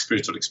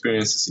spiritual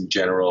experiences in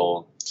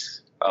general,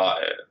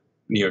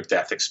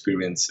 near-death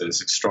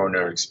experiences,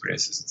 extraordinary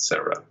experiences,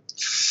 etc.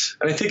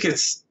 And I think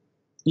it's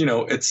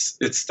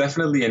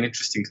definitely an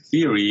interesting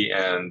theory,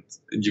 and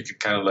you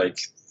could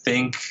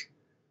think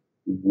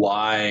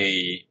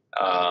why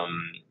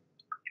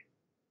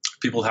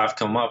people have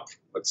come up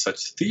with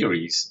such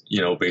theories,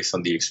 based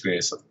on the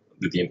experience of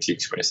the DMT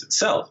experience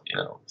itself.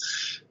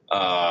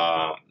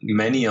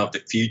 Many of the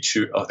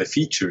features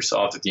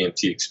of the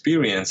DMT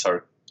experience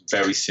are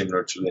very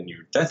similar to the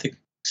near-death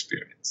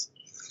experience.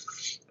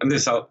 And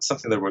this is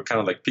something that we're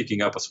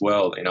picking up as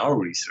well in our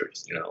research.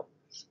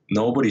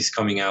 Nobody's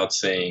coming out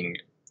saying,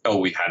 oh,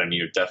 we had a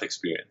near-death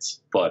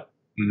experience, but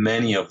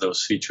many of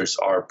those features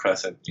are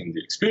present in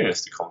the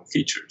experience, the common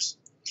features.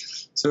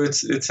 So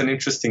it's an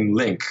interesting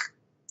link.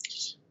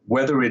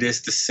 Whether it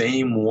is the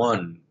same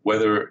one,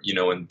 whether,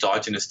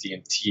 endogenous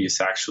DMT is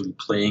actually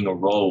playing a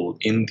role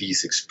in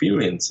these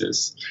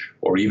experiences,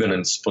 or even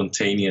in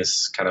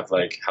spontaneous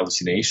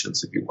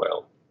hallucinations, if you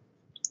will,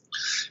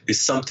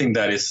 is something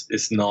that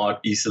is not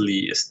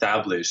easily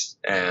established.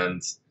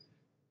 And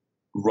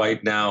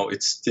right now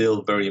it's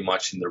still very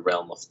much in the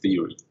realm of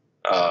theory.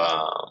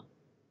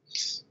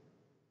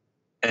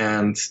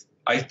 And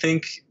I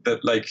think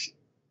that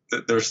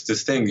there's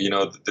this thing,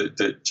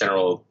 the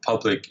general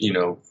public,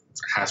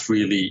 has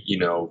really,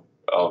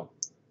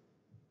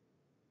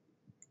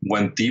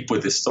 went deep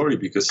with this story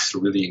because it's a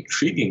really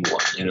intriguing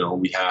one.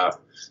 We have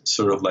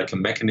sort of a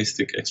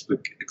mechanistic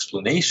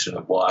explanation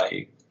of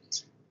why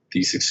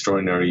these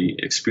extraordinary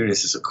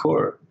experiences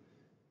occur.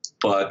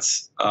 But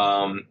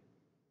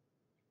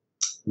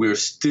we're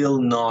still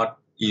not,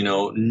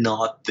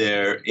 not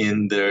there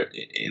in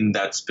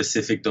that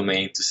specific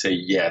domain to say,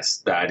 yes,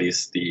 that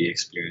is the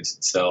experience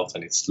itself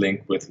and it's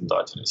linked with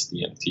endogenous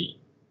DMT.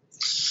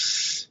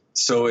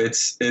 So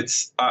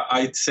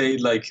I'd say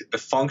like the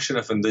function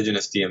of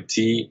endogenous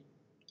DMT,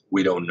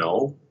 we don't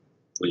know.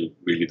 We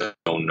really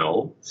don't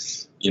know.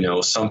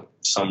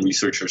 Some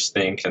researchers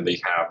think, and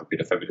they have a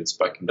bit of evidence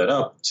backing that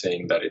up,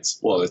 saying that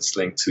it's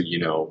linked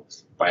to,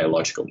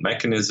 biological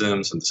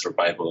mechanisms and the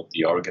survival of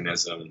the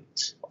organism,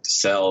 of the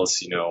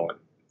cells, and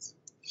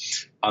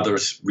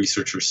others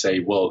researchers say,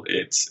 well,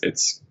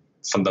 it's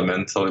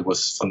fundamental. It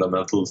was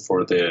fundamental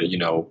for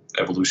the,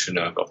 evolution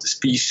of the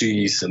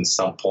species. And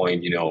some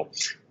point,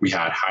 we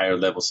had higher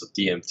levels of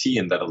DMT,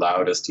 and that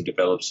allowed us to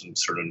develop some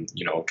certain,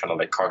 kind of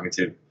like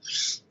cognitive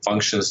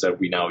functions that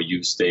we now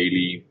use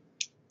daily.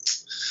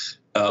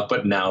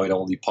 But now it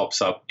only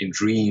pops up in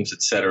dreams,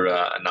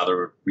 etc. And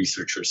other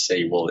researchers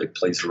say, well, it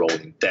plays a role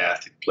in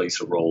death. It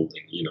plays a role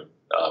in,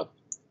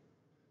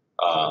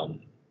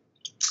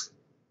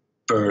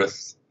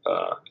 birth,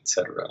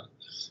 etc.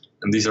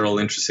 And these are all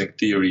interesting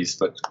theories,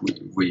 but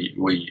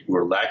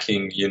we're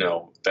lacking,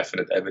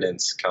 definite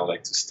evidence, kind of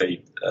like to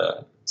state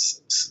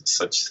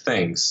such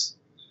things.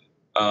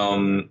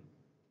 And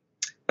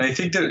I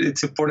think that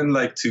it's important,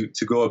 like to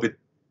go a bit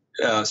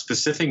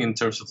specific in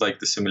terms of like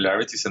the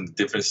similarities and the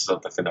differences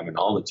of the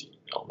phenomenology.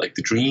 Like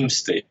the dream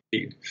state.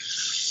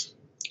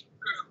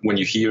 When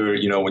you hear,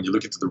 when you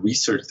look into the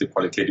research, the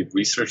qualitative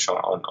research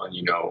on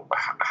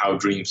how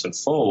dreams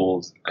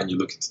unfold, and you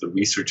look into the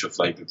research of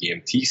like the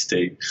DMT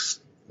state,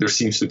 there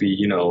seems to be,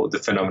 the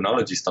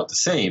phenomenology is not the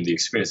same. The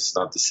experience is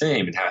not the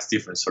same. It has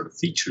different sort of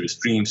features.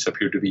 Dreams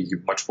appear to be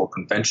much more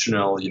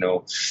conventional,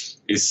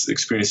 it's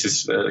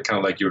experiences kind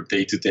of like your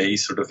day-to-day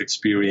sort of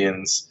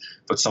experience,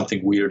 but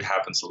something weird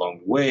happens along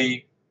the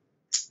way.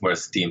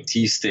 Whereas the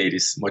DMT state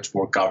is much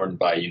more governed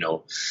by,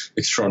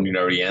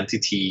 extraordinary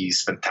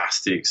entities,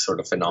 fantastic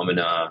sort of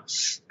phenomena,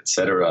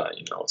 etc.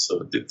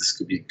 So this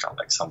could be kind of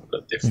like some of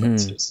the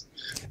differences.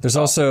 Mm-hmm.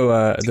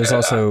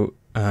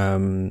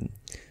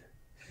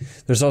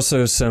 There's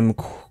also some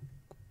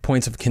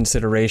points of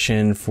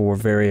consideration for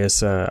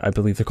various, I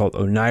believe they're called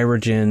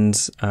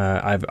oneirogens.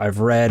 I've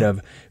read of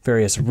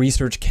various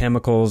research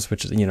chemicals,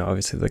 which is,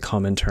 obviously the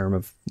common term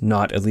of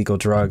not illegal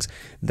drugs,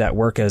 that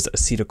work as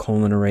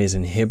acetylcholinesterase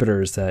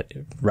inhibitors that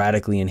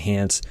radically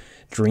enhance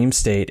dream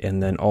state.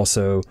 And then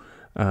also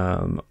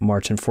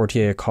Martin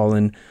Fortier,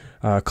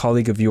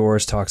 colleague of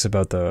yours, talks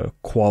about the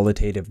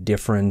qualitative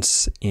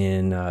difference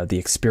in the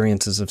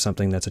experiences of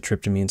something that's a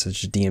tryptamine,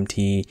 such as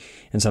DMT,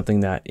 and something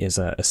that is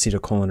a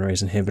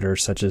acetylcholinesterase inhibitor,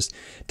 such as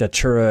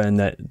datura, and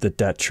that the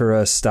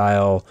datura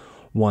style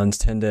ones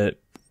tend to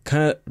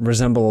kind of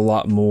resemble a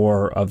lot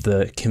more of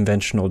the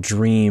conventional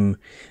dream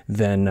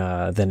than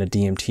a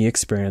DMT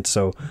experience.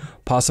 So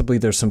possibly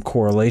there's some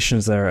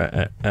correlations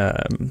there,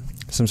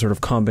 some sort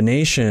of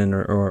combination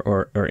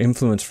or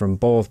influence from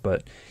both.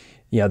 But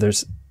yeah,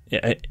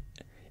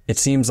 it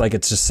seems like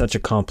it's just such a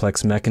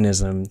complex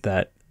mechanism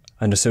that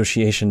an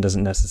association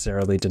doesn't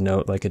necessarily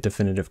denote like a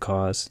definitive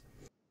cause.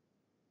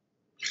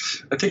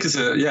 I think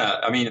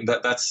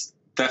that's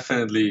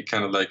definitely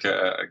kind of like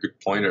a good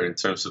pointer in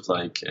terms of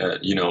like,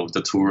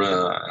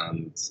 datura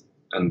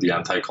and the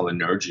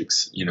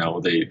anticholinergics,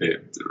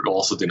 they're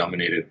also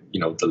denominated,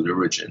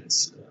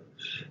 delirigens,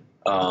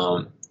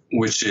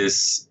 which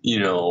is,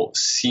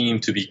 seem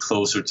to be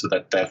closer to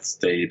that death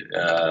state,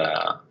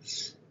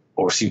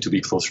 or seem to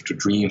be closer to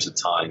dreams at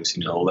times.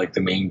 Like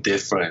the main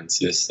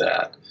difference is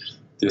that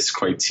this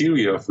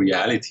criteria of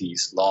reality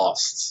is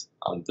lost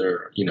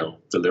under,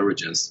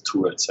 delirigens,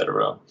 datura,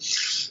 etc.,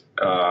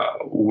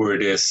 where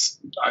it is,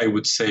 I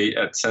would say,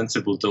 at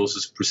sensible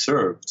doses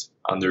preserved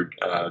under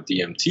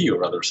DMT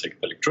or other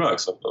psychedelic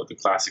drugs, of the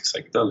classic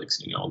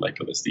psychedelics, like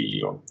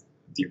LSD or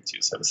DMT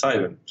or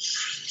psilocybin.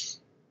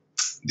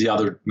 The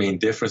other main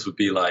difference would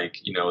be like,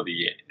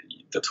 the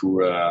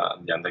datura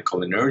and the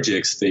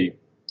anticholinergics, they,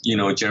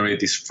 generate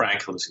these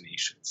frank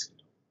hallucinations.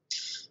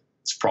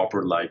 It's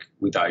proper, like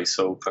with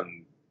isope,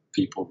 and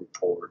people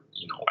report,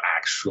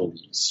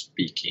 actually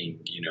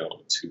speaking,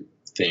 to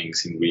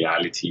things in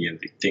reality, and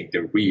they think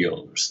they're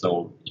real. There's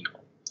no,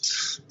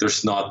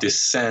 there's not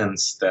this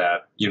sense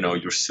that,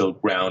 you're still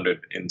grounded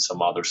in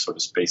some other sort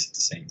of space at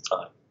the same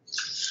time.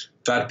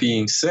 That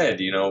being said,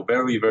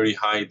 very, very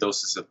high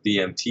doses of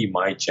DMT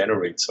might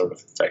generate sort of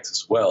effects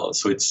as well.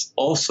 So it's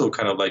also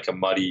kind of like a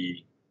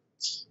muddy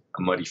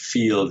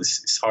field.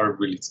 It's hard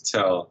really to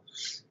tell.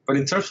 But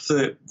in terms of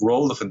the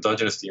role of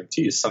endogenous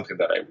DMT, is something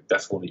that I would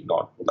definitely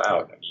not rule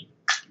out. I mean,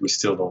 we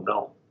still don't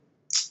know.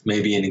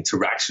 Maybe an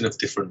interaction of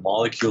different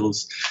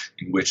molecules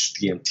in which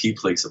DMT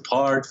plays a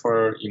part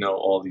for,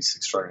 all these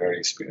extraordinary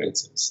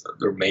experiences.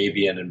 There may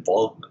be an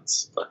involvement,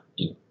 but,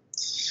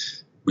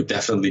 we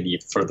definitely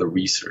need further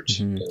research.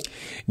 Mm-hmm.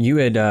 You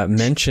had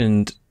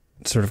mentioned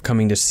sort of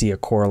coming to see a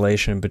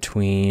correlation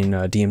between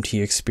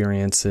DMT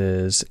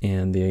experiences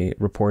and the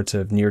reports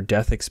of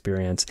near-death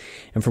experience.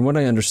 And from what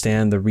I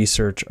understand, the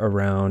research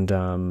around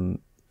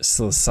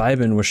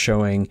psilocybin was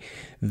showing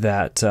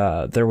that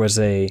there was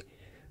a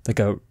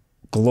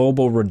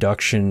global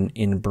reduction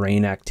in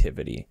brain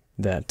activity,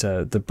 that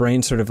the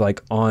brain sort of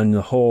like on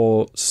the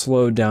whole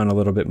slowed down a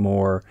little bit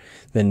more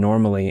than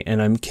normally.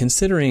 And I'm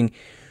considering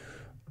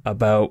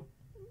about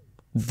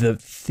the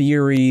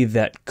theory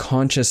that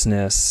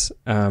consciousness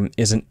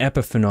is an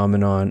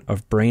epiphenomenon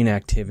of brain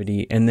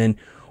activity, and then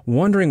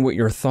wondering what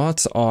your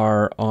thoughts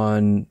are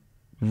on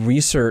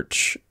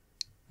research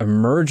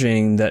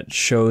emerging that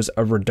shows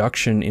a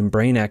reduction in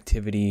brain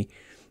activity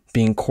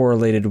being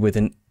correlated with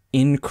an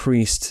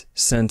increased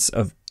sense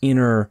of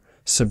inner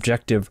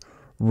subjective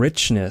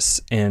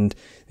richness, and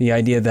the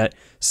idea that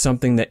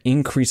something that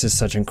increases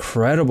such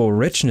incredible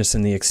richness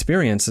in the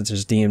experience, such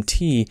as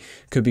DMT,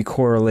 could be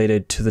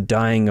correlated to the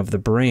dying of the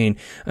brain.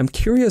 I'm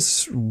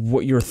curious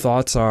what your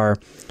thoughts are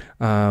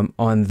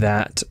on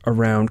that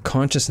around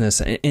consciousness,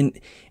 and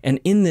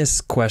in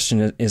this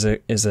question is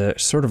a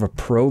sort of a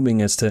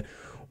probing as to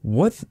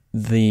what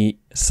the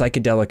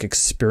psychedelic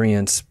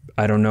experience.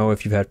 I don't know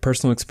if you've had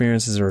personal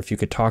experiences or if you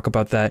could talk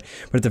about that,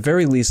 but at the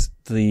very least,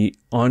 the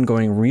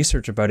ongoing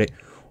research about it,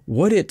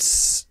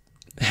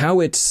 how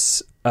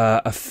it's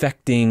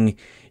affecting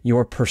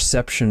your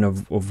perception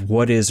of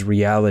what is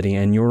reality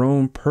and your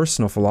own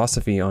personal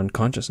philosophy on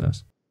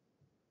consciousness.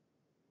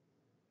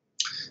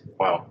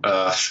 Wow.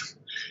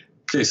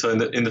 Okay, so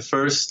in the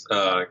first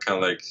kind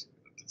of like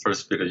the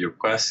first bit of your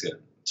question,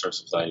 in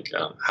terms of like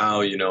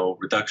how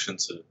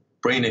reductions of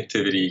brain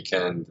activity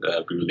can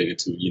be related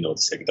to the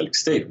psychedelic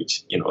state,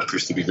 which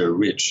appears to be very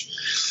rich.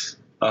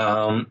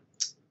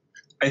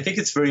 I think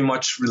it's very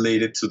much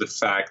related to the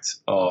fact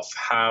of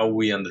how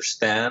we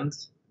understand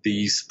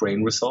these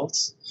brain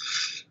results.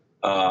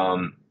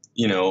 What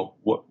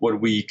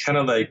we kind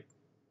of like,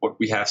 what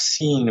we have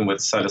seen with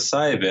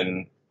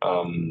psilocybin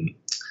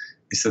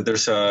is that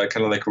there's a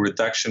kind of like a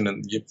reduction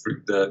in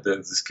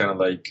this kind of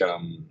like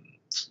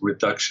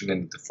reduction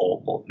in the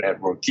default mode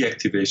network,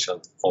 deactivation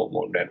of the default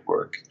mode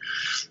network,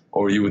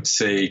 or you would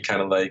say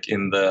kind of like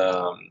in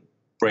the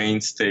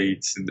brain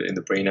states, in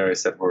the brain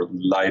areas that were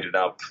lighted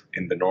up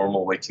in the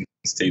normal waking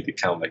state, they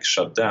kind of like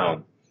shut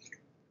down.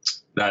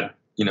 That,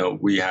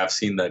 we have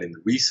seen that in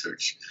the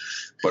research.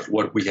 But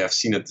what we have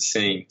seen at the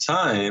same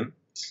time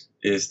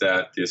is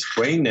that these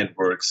brain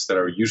networks that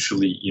are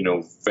usually,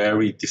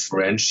 very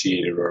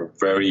differentiated or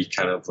very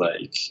kind of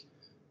like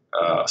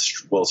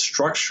well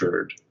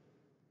structured,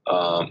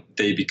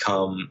 they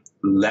become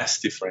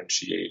less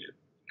differentiated.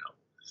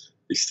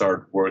 They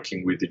start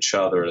working with each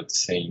other at the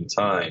same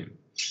time.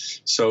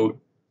 So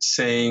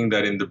saying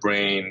that in the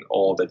brain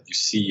all that you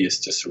see is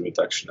just a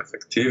reduction of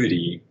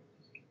activity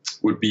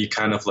would be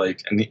kind of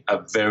like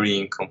a very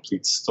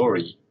incomplete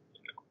story.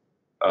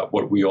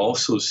 What we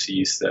also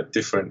see is that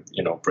different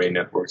brain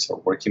networks are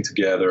working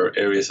together.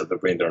 Areas of the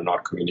brain that are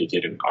not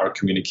communicating are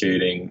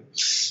communicating.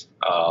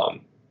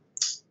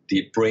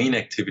 The brain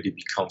activity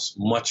becomes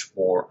much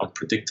more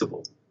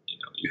unpredictable.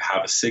 You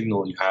have a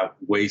signal, you have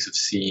ways of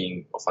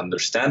seeing, of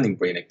understanding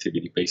brain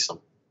activity based on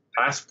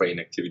past brain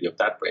activity of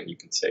that brain. You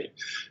can say,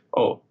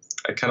 oh,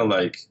 I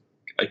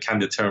can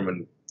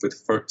determine with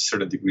a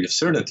certain degree of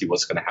certainty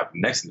what's going to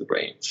happen next in the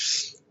brain.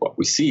 What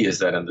we see is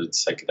that under the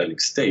psychedelic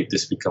state,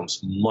 this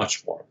becomes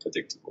much more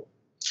predictable.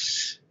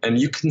 And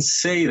you can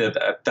say that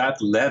at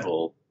that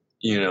level,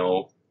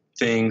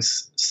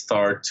 things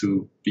start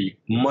to be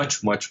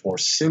much, much more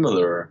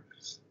similar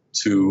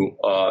to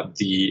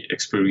the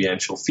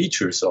experiential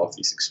features of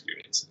these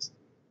experiences.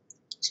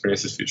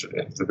 Experiences, feature,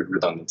 yeah, it's a bit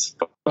redundant.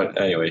 But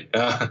anyway,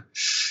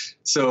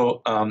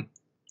 so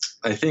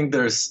I think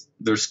there's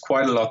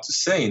quite a lot to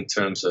say in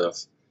terms of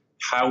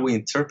how we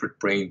interpret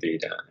brain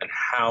data and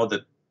how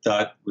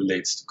that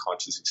relates to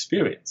conscious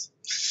experience.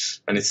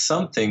 And it's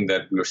something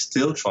that we're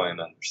still trying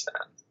to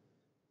understand.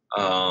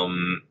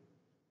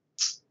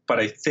 But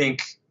I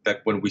think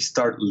that when we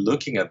start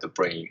looking at the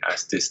brain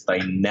as this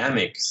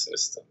dynamic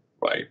system,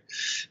 right,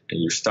 and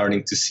you're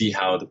starting to see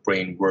how the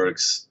brain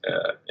works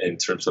in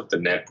terms of the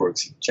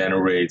networks it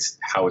generates,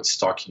 how it's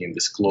talking in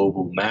this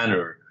global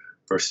manner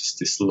versus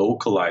this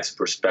localized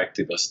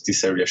perspective as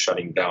this area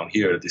shutting down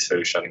here, this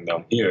area shutting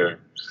down here,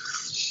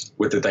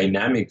 with a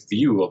dynamic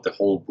view of the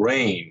whole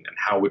brain and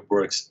how it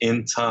works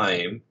in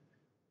time,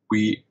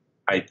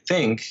 I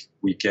think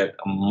we get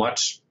a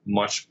much,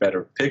 much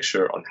better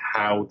picture on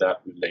how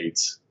that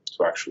relates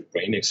to actual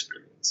brain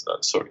experience,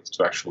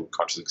 to actual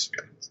conscious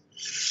experience.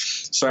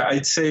 So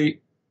I'd say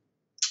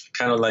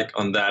kind of like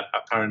on that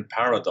apparent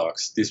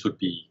paradox, this would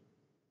be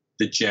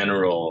the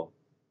general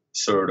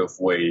sort of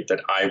way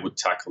that I would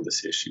tackle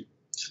this issue.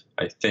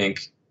 I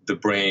think the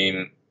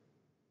brain,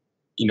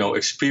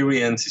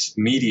 experience is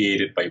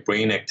mediated by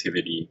brain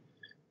activity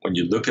when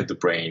you look at the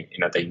brain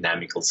in a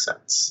dynamical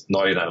sense,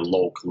 not in a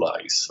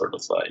localized sort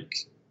of like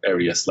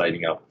areas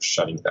lighting up,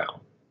 shutting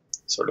down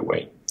sort of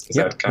way. Is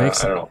that kind of,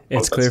 I don't know.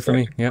 It's clear for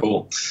me. Yeah.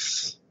 Cool.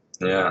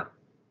 Yeah.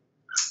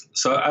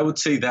 So I would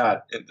say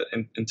that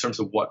in terms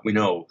of what we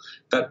know.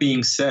 That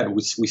being said,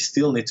 we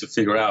still need to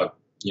figure out,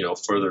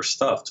 further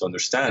stuff to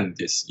understand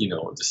this, the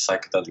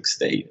psychedelic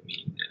state. I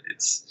mean,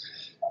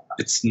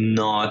 it's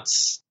not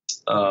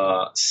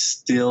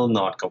still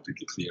not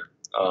completely clear.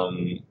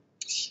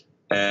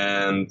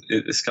 And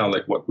it's kind of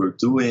like what we're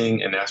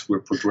doing. And as we're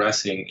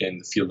progressing in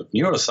the field of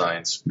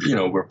neuroscience,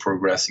 we're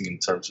progressing in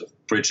terms of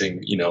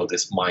bridging,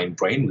 this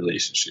mind-brain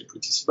relationship,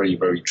 which is very,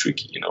 very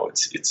tricky.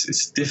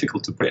 It's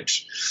difficult to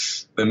bridge.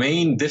 The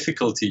main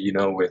difficulty,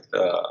 with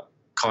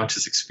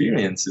conscious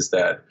experience is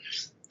that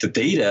the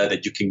data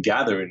that you can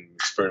gather in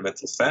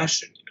experimental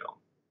fashion,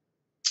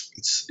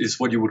 it's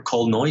what you would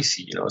call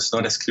noisy. It's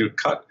not as clear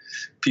cut.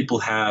 People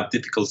have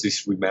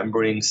difficulties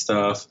remembering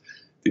stuff.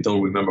 They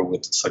don't remember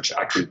with such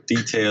accurate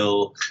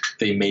detail.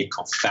 They may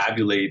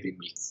confabulate. They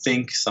may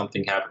think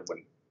something happened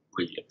when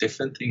really a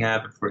different thing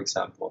happened, for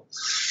example.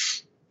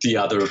 The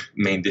other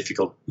main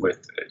difficult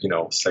with,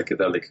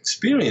 psychedelic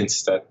experience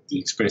is that the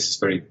experience is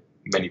very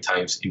many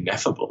times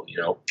ineffable.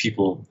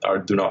 People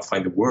do not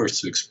find the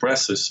words to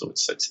express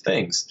such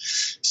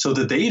things. So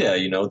the data,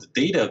 the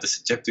data of the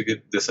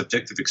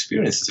subjective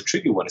experience is a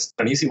tricky one. It's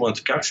not an easy one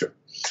to capture.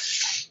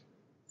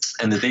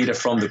 And the data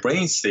from the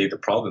brain state, the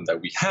problem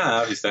that we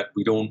have is that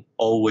we don't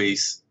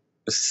always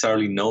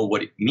necessarily know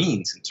what it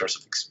means in terms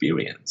of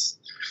experience.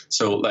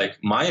 So like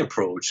my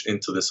approach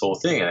into this whole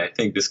thing, and I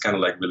think this kind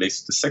of like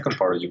relates to the second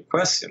part of your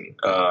question,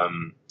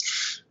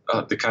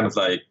 the kind of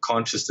like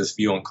consciousness,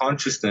 view on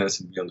consciousness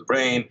and view on the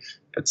brain,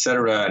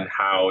 etc., and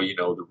how,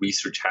 the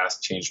research has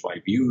changed my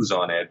views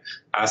on it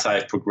as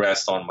I've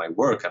progressed on my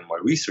work and my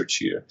research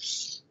here.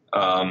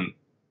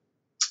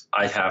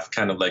 I have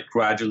kind of like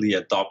gradually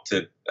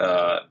adopted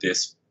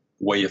this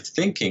way of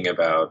thinking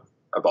about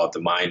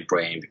the mind,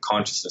 brain, the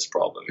consciousness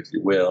problem, if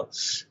you will,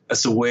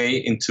 as a way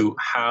into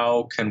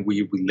how can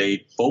we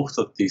relate both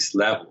of these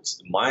levels,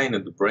 the mind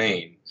and the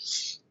brain,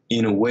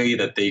 in a way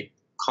that they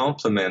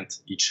complement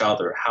each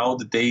other, how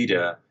the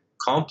data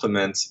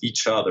complements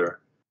each other,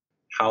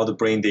 how the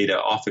brain data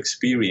of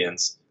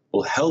experience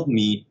will help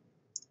me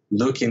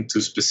look into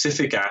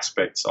specific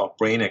aspects of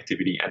brain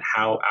activity, and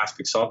how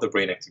aspects of the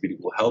brain activity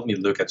will help me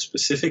look at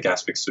specific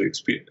aspects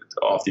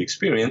of the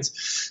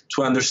experience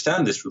to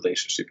understand this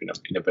relationship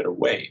in a better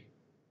way.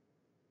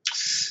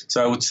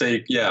 So I would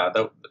say,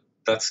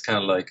 that's kind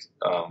of like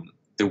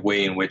the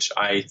way in which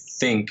I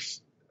think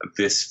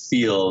this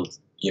field,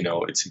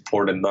 it's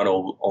important not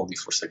only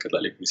for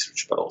psychedelic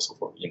research, but also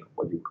for,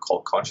 what you would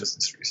call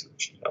consciousness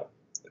research.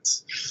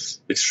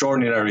 It's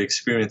extraordinary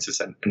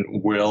experiences, and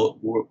we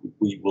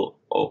will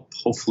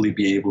hopefully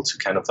be able to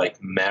kind of like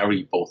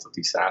marry both of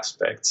these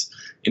aspects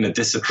in a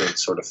disciplined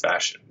sort of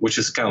fashion, which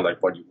is kind of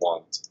like what you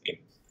want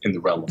in the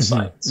realm of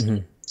science. Mm-hmm.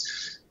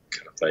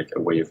 Kind of like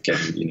a way of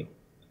getting,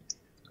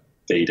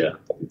 data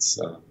that's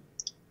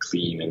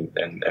clean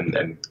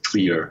and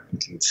clear,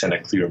 and can send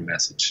a clear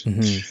message.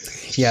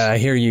 Mm-hmm. Yeah, I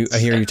hear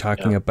you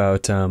talking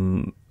about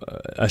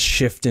a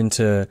shift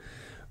into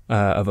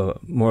of a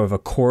more of a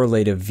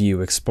correlative view,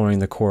 exploring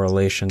the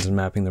correlations and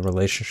mapping the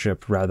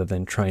relationship rather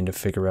than trying to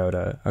figure out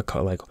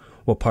like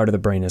what part of the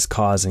brain is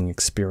causing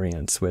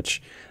experience,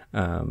 which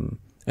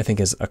I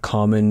think is a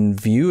common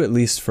view, at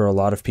least for a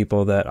lot of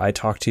people that I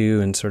talk to,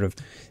 and sort of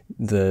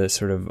the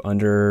sort of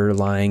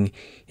underlying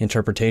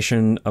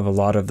interpretation of a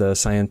lot of the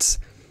science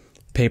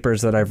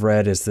papers that I've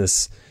read is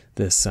this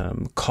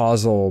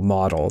causal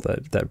model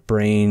that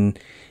brain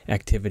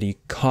activity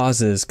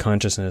causes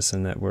consciousness,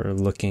 and that we're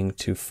looking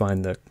to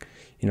find the,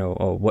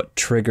 what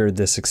triggered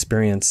this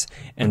experience.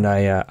 And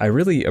I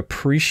really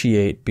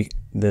appreciate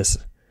this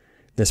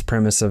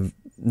premise of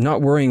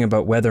not worrying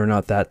about whether or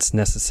not that's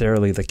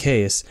necessarily the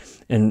case,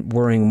 and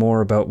worrying more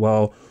about,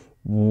 well,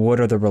 what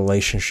are the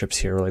relationships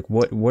here? Like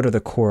what are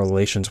the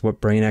correlations? What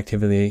brain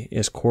activity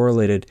is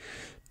correlated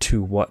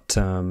to what,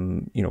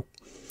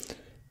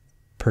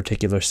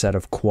 particular set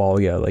of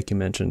qualia, like you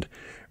mentioned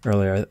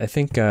earlier. I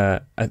think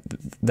that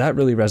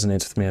really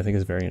resonates with me. I think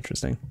it's very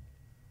interesting.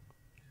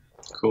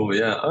 Cool.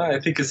 Yeah, I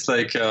think it's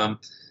like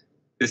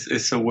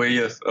it's a way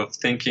of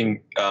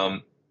thinking. I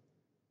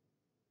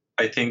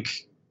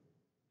think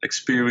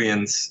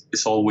experience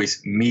is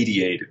always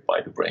mediated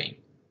by the brain.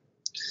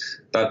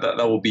 That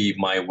will be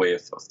my way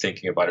of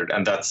thinking about it,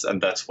 and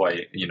that's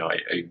why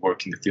I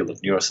work in the field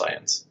of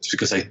neuroscience. It's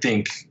because I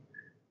think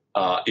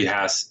it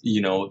has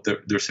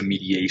there's a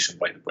mediation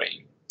by the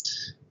brain,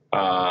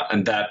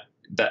 and that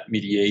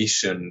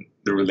mediation,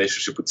 the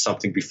relationship with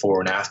something before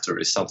and after,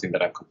 is something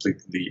that I'm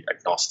completely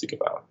agnostic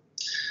about.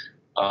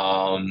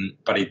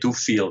 But I do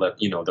feel that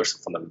there's a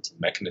fundamental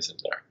mechanism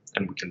there,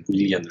 and we can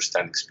really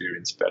understand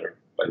experience better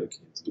by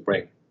looking into the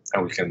brain.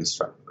 And we can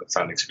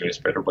understand experience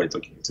better by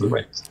looking into the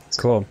brain.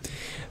 Cool.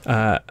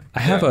 I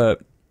have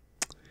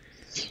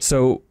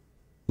so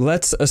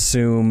let's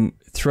assume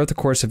throughout the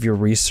course of your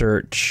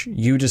research,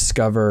 you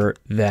discover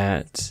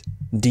that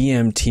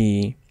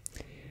DMT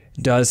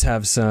does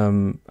have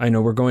some, I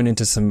know we're going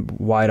into some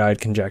wide-eyed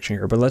conjecture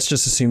here, but let's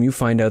just assume you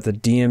find out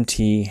that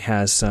DMT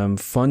has some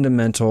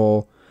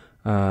fundamental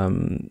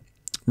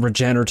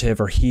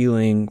regenerative or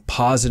healing,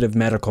 positive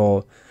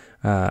medical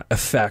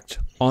effect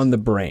on the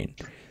brain.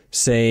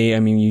 say, I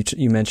mean,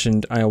 you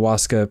mentioned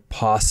ayahuasca,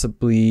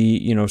 possibly,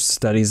 you know,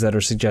 studies that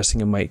are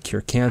suggesting it might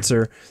cure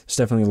cancer. There's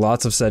definitely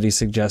lots of studies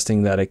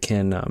suggesting that it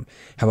can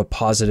have a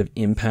positive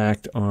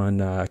impact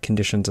on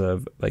conditions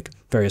of like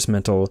various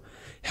mental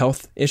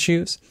health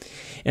issues.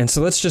 And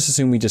so let's just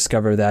assume we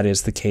discover that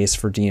is the case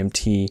for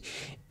DMT,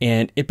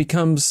 and it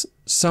becomes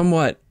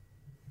somewhat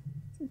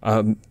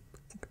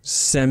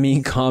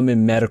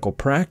semi-common medical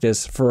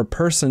practice for a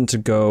person to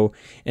go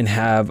and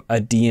have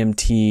a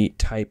DMT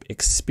type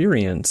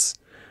experience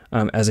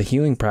as a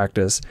healing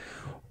practice.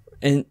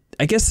 And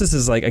I guess this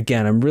is like,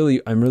 again, I'm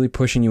really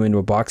pushing you into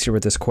a box here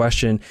with this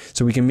question,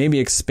 so we can maybe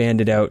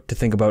expand it out to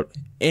think about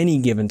any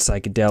given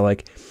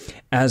psychedelic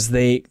as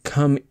they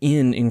come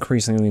in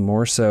increasingly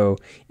more so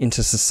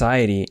into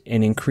society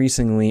and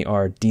increasingly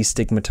are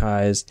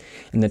destigmatized,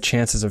 and the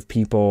chances of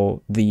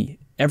people,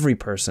 every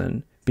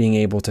person being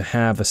able to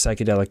have a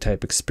psychedelic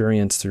type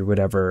experience through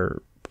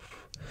whatever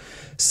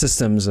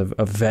systems of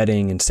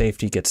vetting and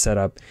safety get set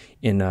up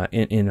in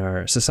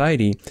our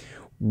society.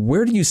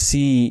 Where do you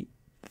see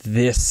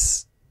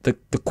the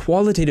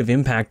qualitative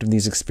impact of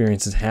these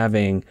experiences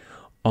having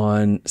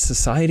on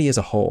society as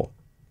a whole?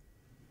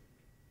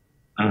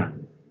 Well,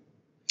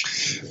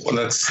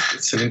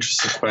 it's an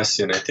interesting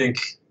question. I think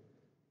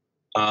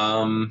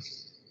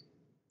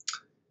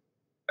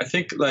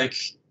like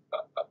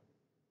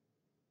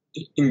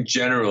in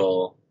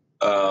general,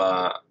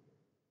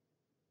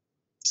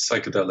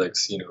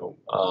 psychedelics, you know,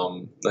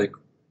 like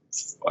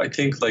I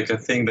think like a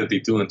thing that they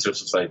do in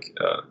terms of like,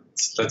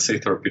 let's say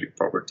therapeutic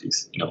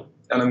properties, you know,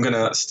 and I'm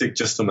gonna stick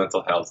just to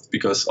mental health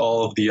because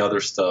all of the other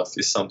stuff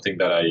is something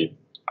that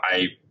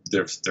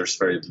there's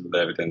very little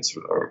evidence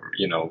or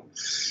you know,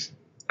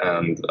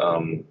 and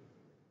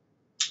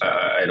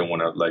I don't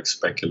want to like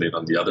speculate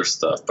on the other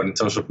stuff, but in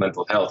terms of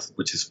mental health,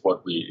 which is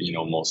what we, you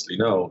know, mostly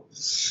know,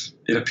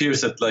 it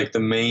appears that like the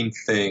main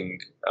thing,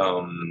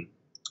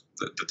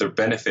 that their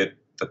benefit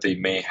that they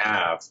may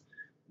have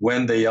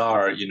when they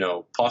are, you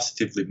know,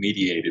 positively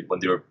mediated, when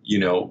they're, you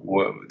know,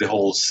 the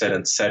whole set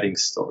and setting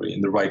story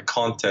in the right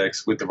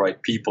context with the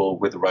right people,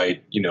 with the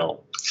right, you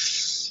know,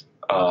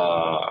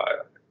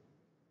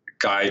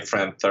 guide,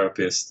 friend,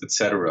 therapist,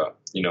 etc.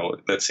 You know,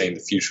 let's say in the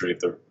future if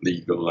they're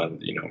legal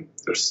and, you know,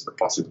 there's the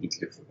possibility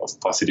of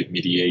positive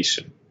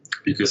mediation,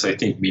 because I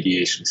think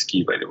mediation is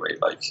key, by the way.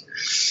 Like,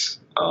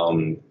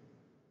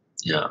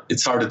 yeah,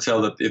 it's hard to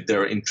tell that if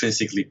they're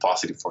intrinsically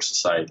positive for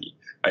society.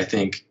 I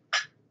think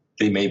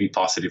they may be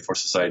positive for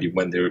society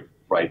when they're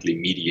rightly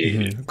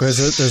mediated.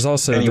 Because there's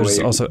also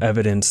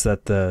evidence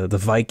that the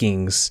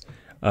Vikings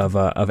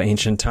of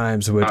ancient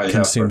times would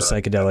consume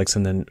psychedelics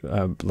and then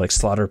like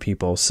slaughter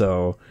people.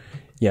 So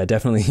yeah,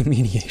 definitely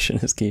mediation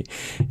is key.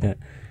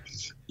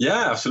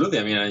 Yeah, absolutely.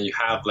 I mean, you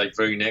have like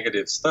very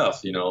negative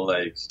stuff, you know,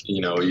 like,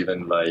 you know,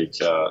 even like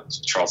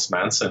Charles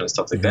Manson and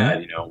stuff like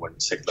that, you know, when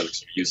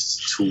psychedelics are used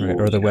as a tool. Right,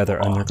 or the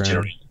Weather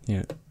Underground.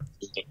 Yeah.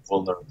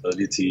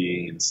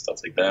 Vulnerability and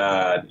stuff like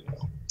that, you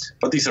know.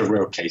 But these are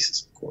rare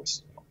cases, of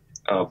course.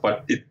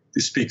 But it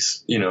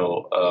speaks, you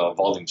know,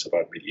 volumes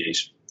about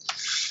mediation.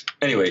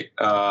 Anyway,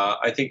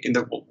 I think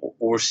what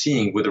we're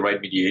seeing with the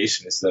right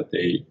mediation is that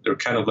they're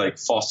kind of like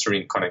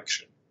fostering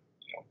connection.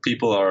 You know,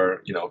 people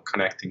are, you know,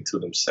 connecting to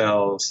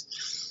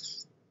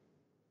themselves,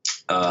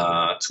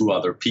 to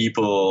other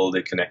people.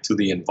 They connect to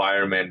the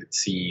environment, it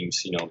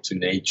seems, you know, to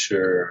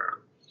nature.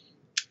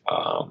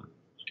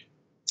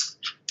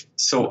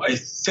 So I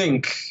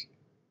think,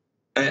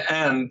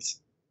 and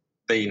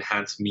they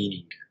enhance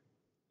meaning.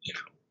 You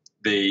know,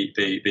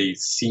 they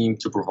seem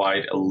to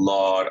provide a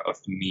lot of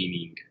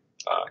meaning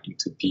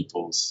into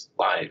people's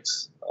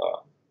lives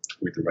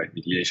with the right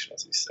mediation,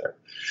 as I said.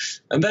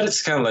 And that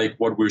is kind of like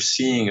what we're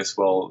seeing as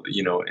well,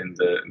 you know, in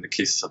the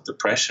cases of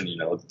depression. You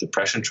know, the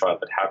depression trial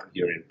that happened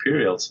here in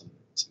Imperial some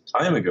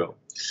time ago.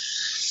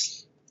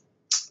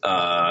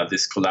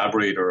 This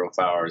collaborator of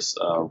ours,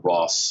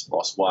 Ross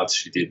Watts,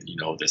 she did, you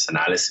know, this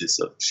analysis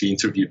she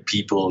interviewed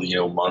people, you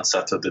know, months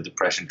after the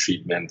depression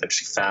treatment, and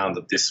she found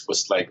that this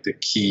was like the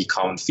key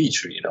common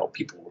feature, you know,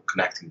 people were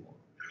connecting more.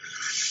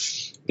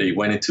 They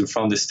went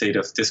from this state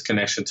of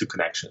disconnection to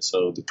connection.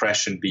 So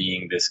depression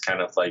being this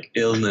kind of like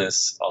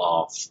illness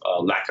of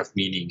lack of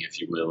meaning, if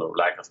you will, or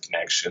lack of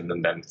connection,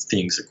 and then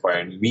things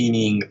acquire new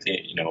meaning,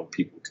 you know,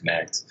 people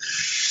connect.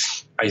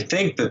 I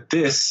think that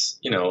this,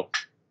 you know,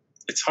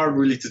 it's hard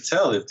really to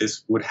tell if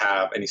this would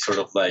have any sort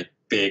of like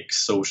big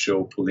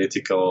social,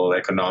 political,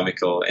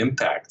 economical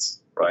impact,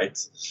 right?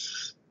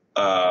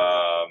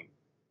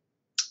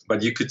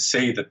 But you could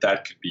say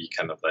that could be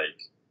kind of like,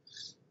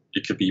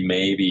 it could be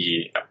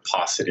maybe a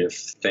positive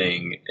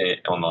thing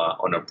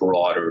on a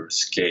broader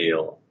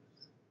scale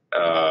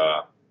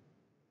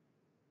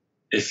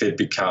if it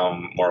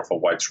become more of a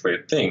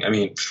widespread thing. I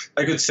mean,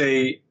 I could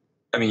say,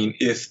 I mean,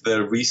 if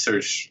the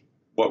research,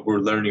 what we're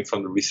learning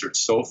from the research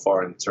so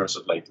far in terms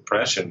of like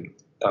depression,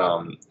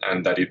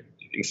 and that it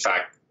in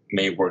fact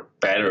may work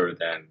better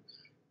than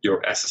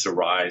your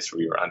SSRIs or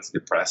your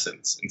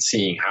antidepressants, and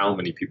seeing how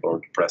many people are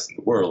depressed in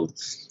the world,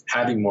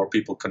 having more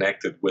people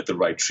connected with the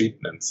right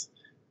treatments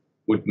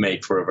would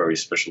make for a very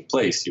special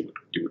place. You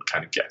would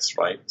kind of guess,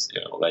 right?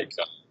 Like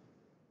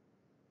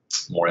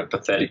more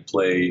empathetic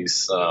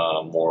place,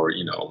 more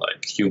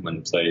like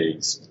human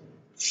place.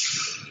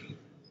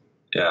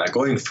 Yeah,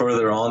 going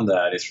further on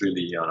that is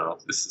really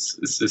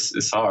this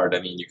is hard.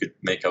 I mean, you could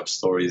make up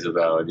stories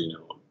about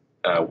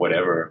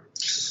whatever,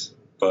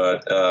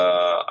 but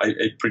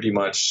I pretty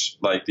much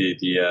like the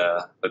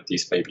idea that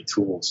these may be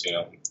tools,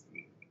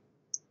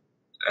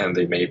 and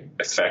they may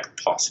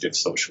affect positive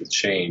social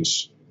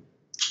change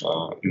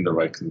in the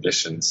right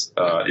conditions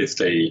if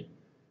they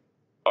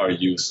are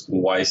used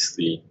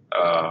wisely.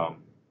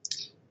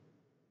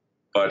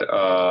 But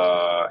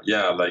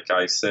like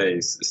I say,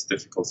 it's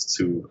difficult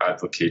to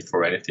advocate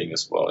for anything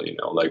as well.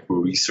 Like we're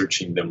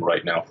researching them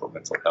right now for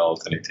mental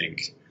health, and I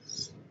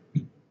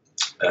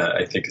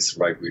think it's the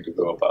right way to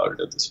go about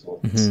it at this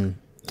moment. Mm-hmm.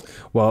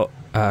 Well,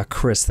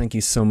 Chris, thank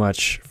you so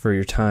much for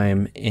your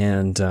time.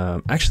 And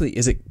actually,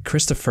 is it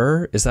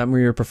Christopher? Is that where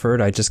you're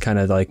preferred? I just kind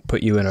of like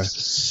put you in a.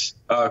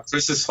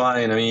 Chris is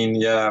fine. I mean,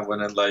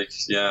 when I'm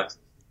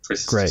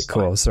Chris. Great,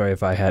 cool. Fine. Sorry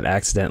if I had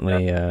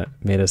accidentally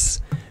made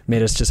us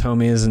just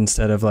homies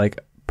instead of like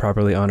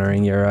properly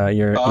honoring your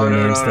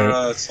namesake.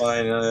 No, it's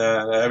fine.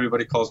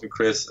 Everybody calls me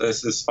Chris.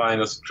 This is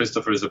fine.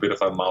 Christopher is a bit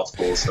of a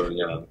mouthful, so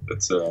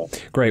it's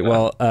great.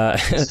 Well,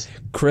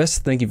 Chris,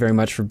 thank you very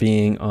much for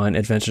being on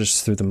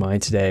Adventures Through the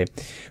Mind today.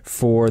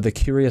 For the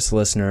curious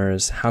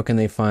listeners, how can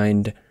they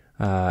find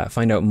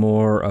out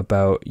more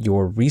about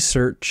your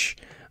research?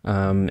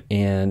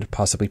 And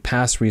possibly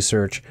past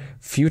research,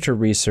 future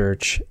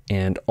research,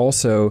 and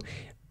also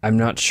I'm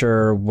not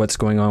sure what's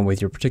going on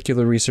with your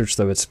particular research,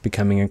 though it's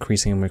becoming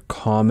increasingly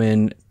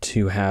common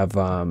to have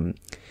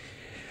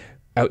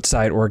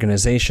outside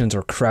organizations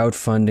or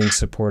crowdfunding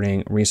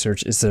supporting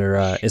research. Is there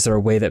a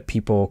way that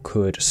people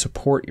could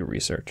support your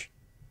research?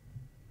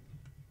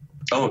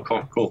 Oh,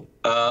 cool.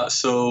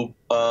 So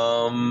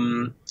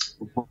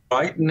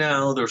right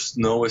now there's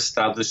no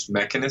established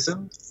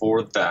mechanism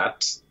for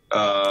that.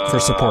 For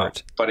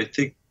support, but I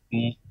think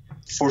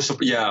for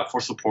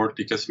support,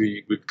 because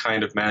we've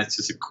kind of managed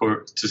to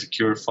secure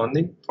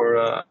funding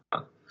for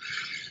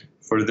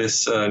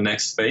this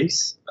next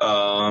phase.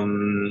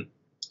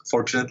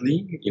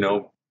 Fortunately,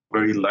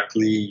 very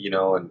luckily, and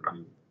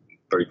I'm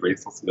very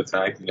grateful for the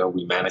fact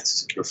we managed to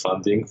secure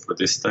funding for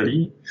this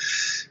study.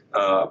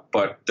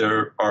 But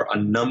there are a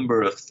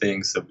number of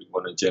things that we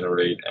want to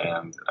generate,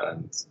 and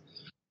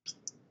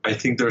I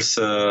think there's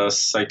a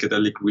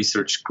psychedelic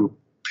research group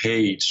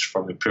page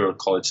from Imperial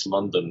College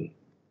London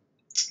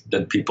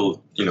that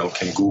people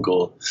can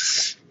Google,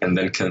 and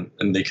they can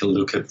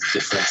look at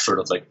different sort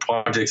of like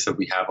projects that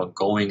we have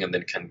ongoing, and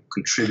then can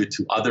contribute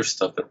to other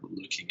stuff that we're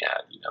looking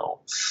at.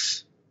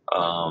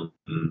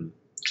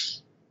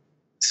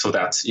 So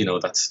that's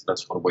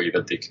one way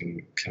that they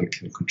can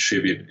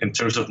contribute. In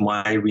terms of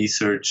my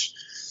research,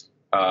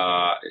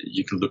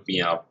 you can look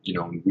me up,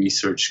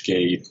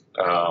 ResearchGate.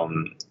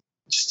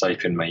 Just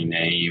type in my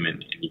name,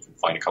 and you can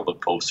find a couple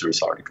of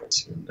posters, articles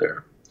here and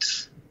there.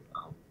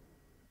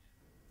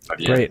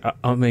 Great.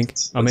 I'll make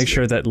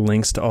sure that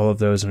links to all of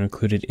those are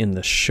included in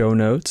the show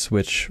notes,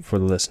 which for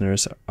the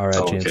listeners are at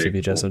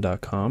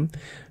jameswjesso.com.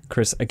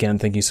 Chris, again,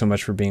 thank you so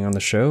much for being on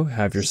the show.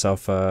 Have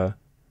yourself a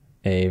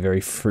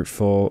very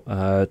fruitful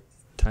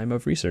time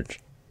of research.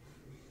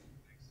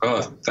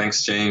 Oh,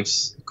 thanks,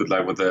 James. Good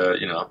luck with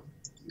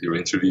your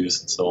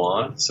interviews and so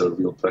on. It's a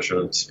real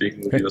pleasure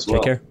speaking with you as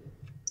well. Take care.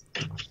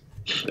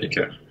 Take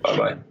care.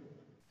 Bye-bye.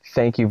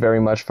 Thank you very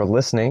much for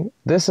listening.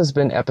 This has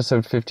been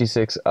episode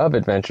 56 of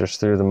Adventures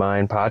Through the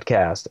Mind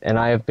podcast, and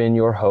I have been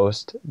your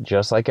host,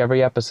 just like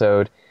every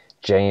episode,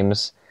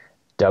 James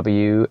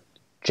W.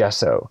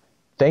 Jesso.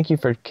 Thank you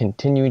for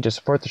continuing to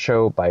support the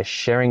show by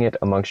sharing it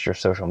amongst your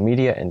social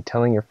media and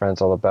telling your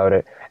friends all about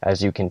it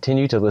as you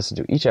continue to listen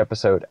to each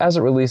episode as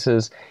it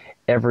releases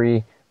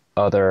every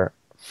other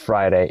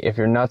Friday. If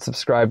you're not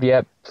subscribed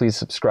yet, please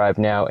subscribe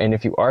now. And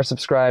if you are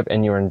subscribed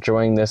and you're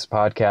enjoying this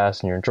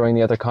podcast and you're enjoying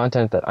the other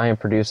content that I am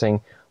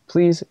producing,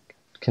 please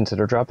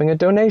consider dropping a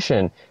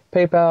donation.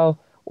 PayPal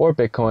or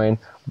Bitcoin,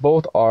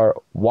 both are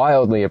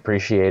wildly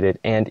appreciated,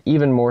 and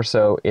even more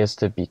so is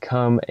to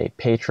become a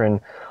patron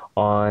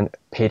on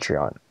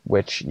Patreon,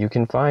 which you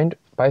can find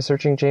by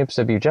searching James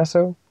W.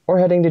 Jesso or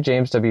heading to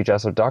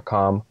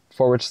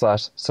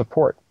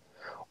jameswjesso.com/support.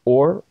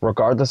 Or,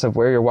 regardless of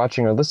where you're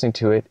watching or listening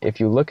to it,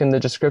 if you look in the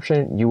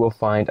description, you will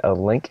find a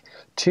link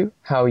to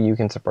how you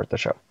can support the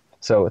show.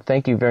 So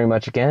thank you very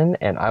much again,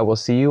 and I will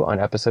see you on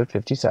episode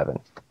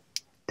 57.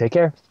 Take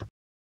care.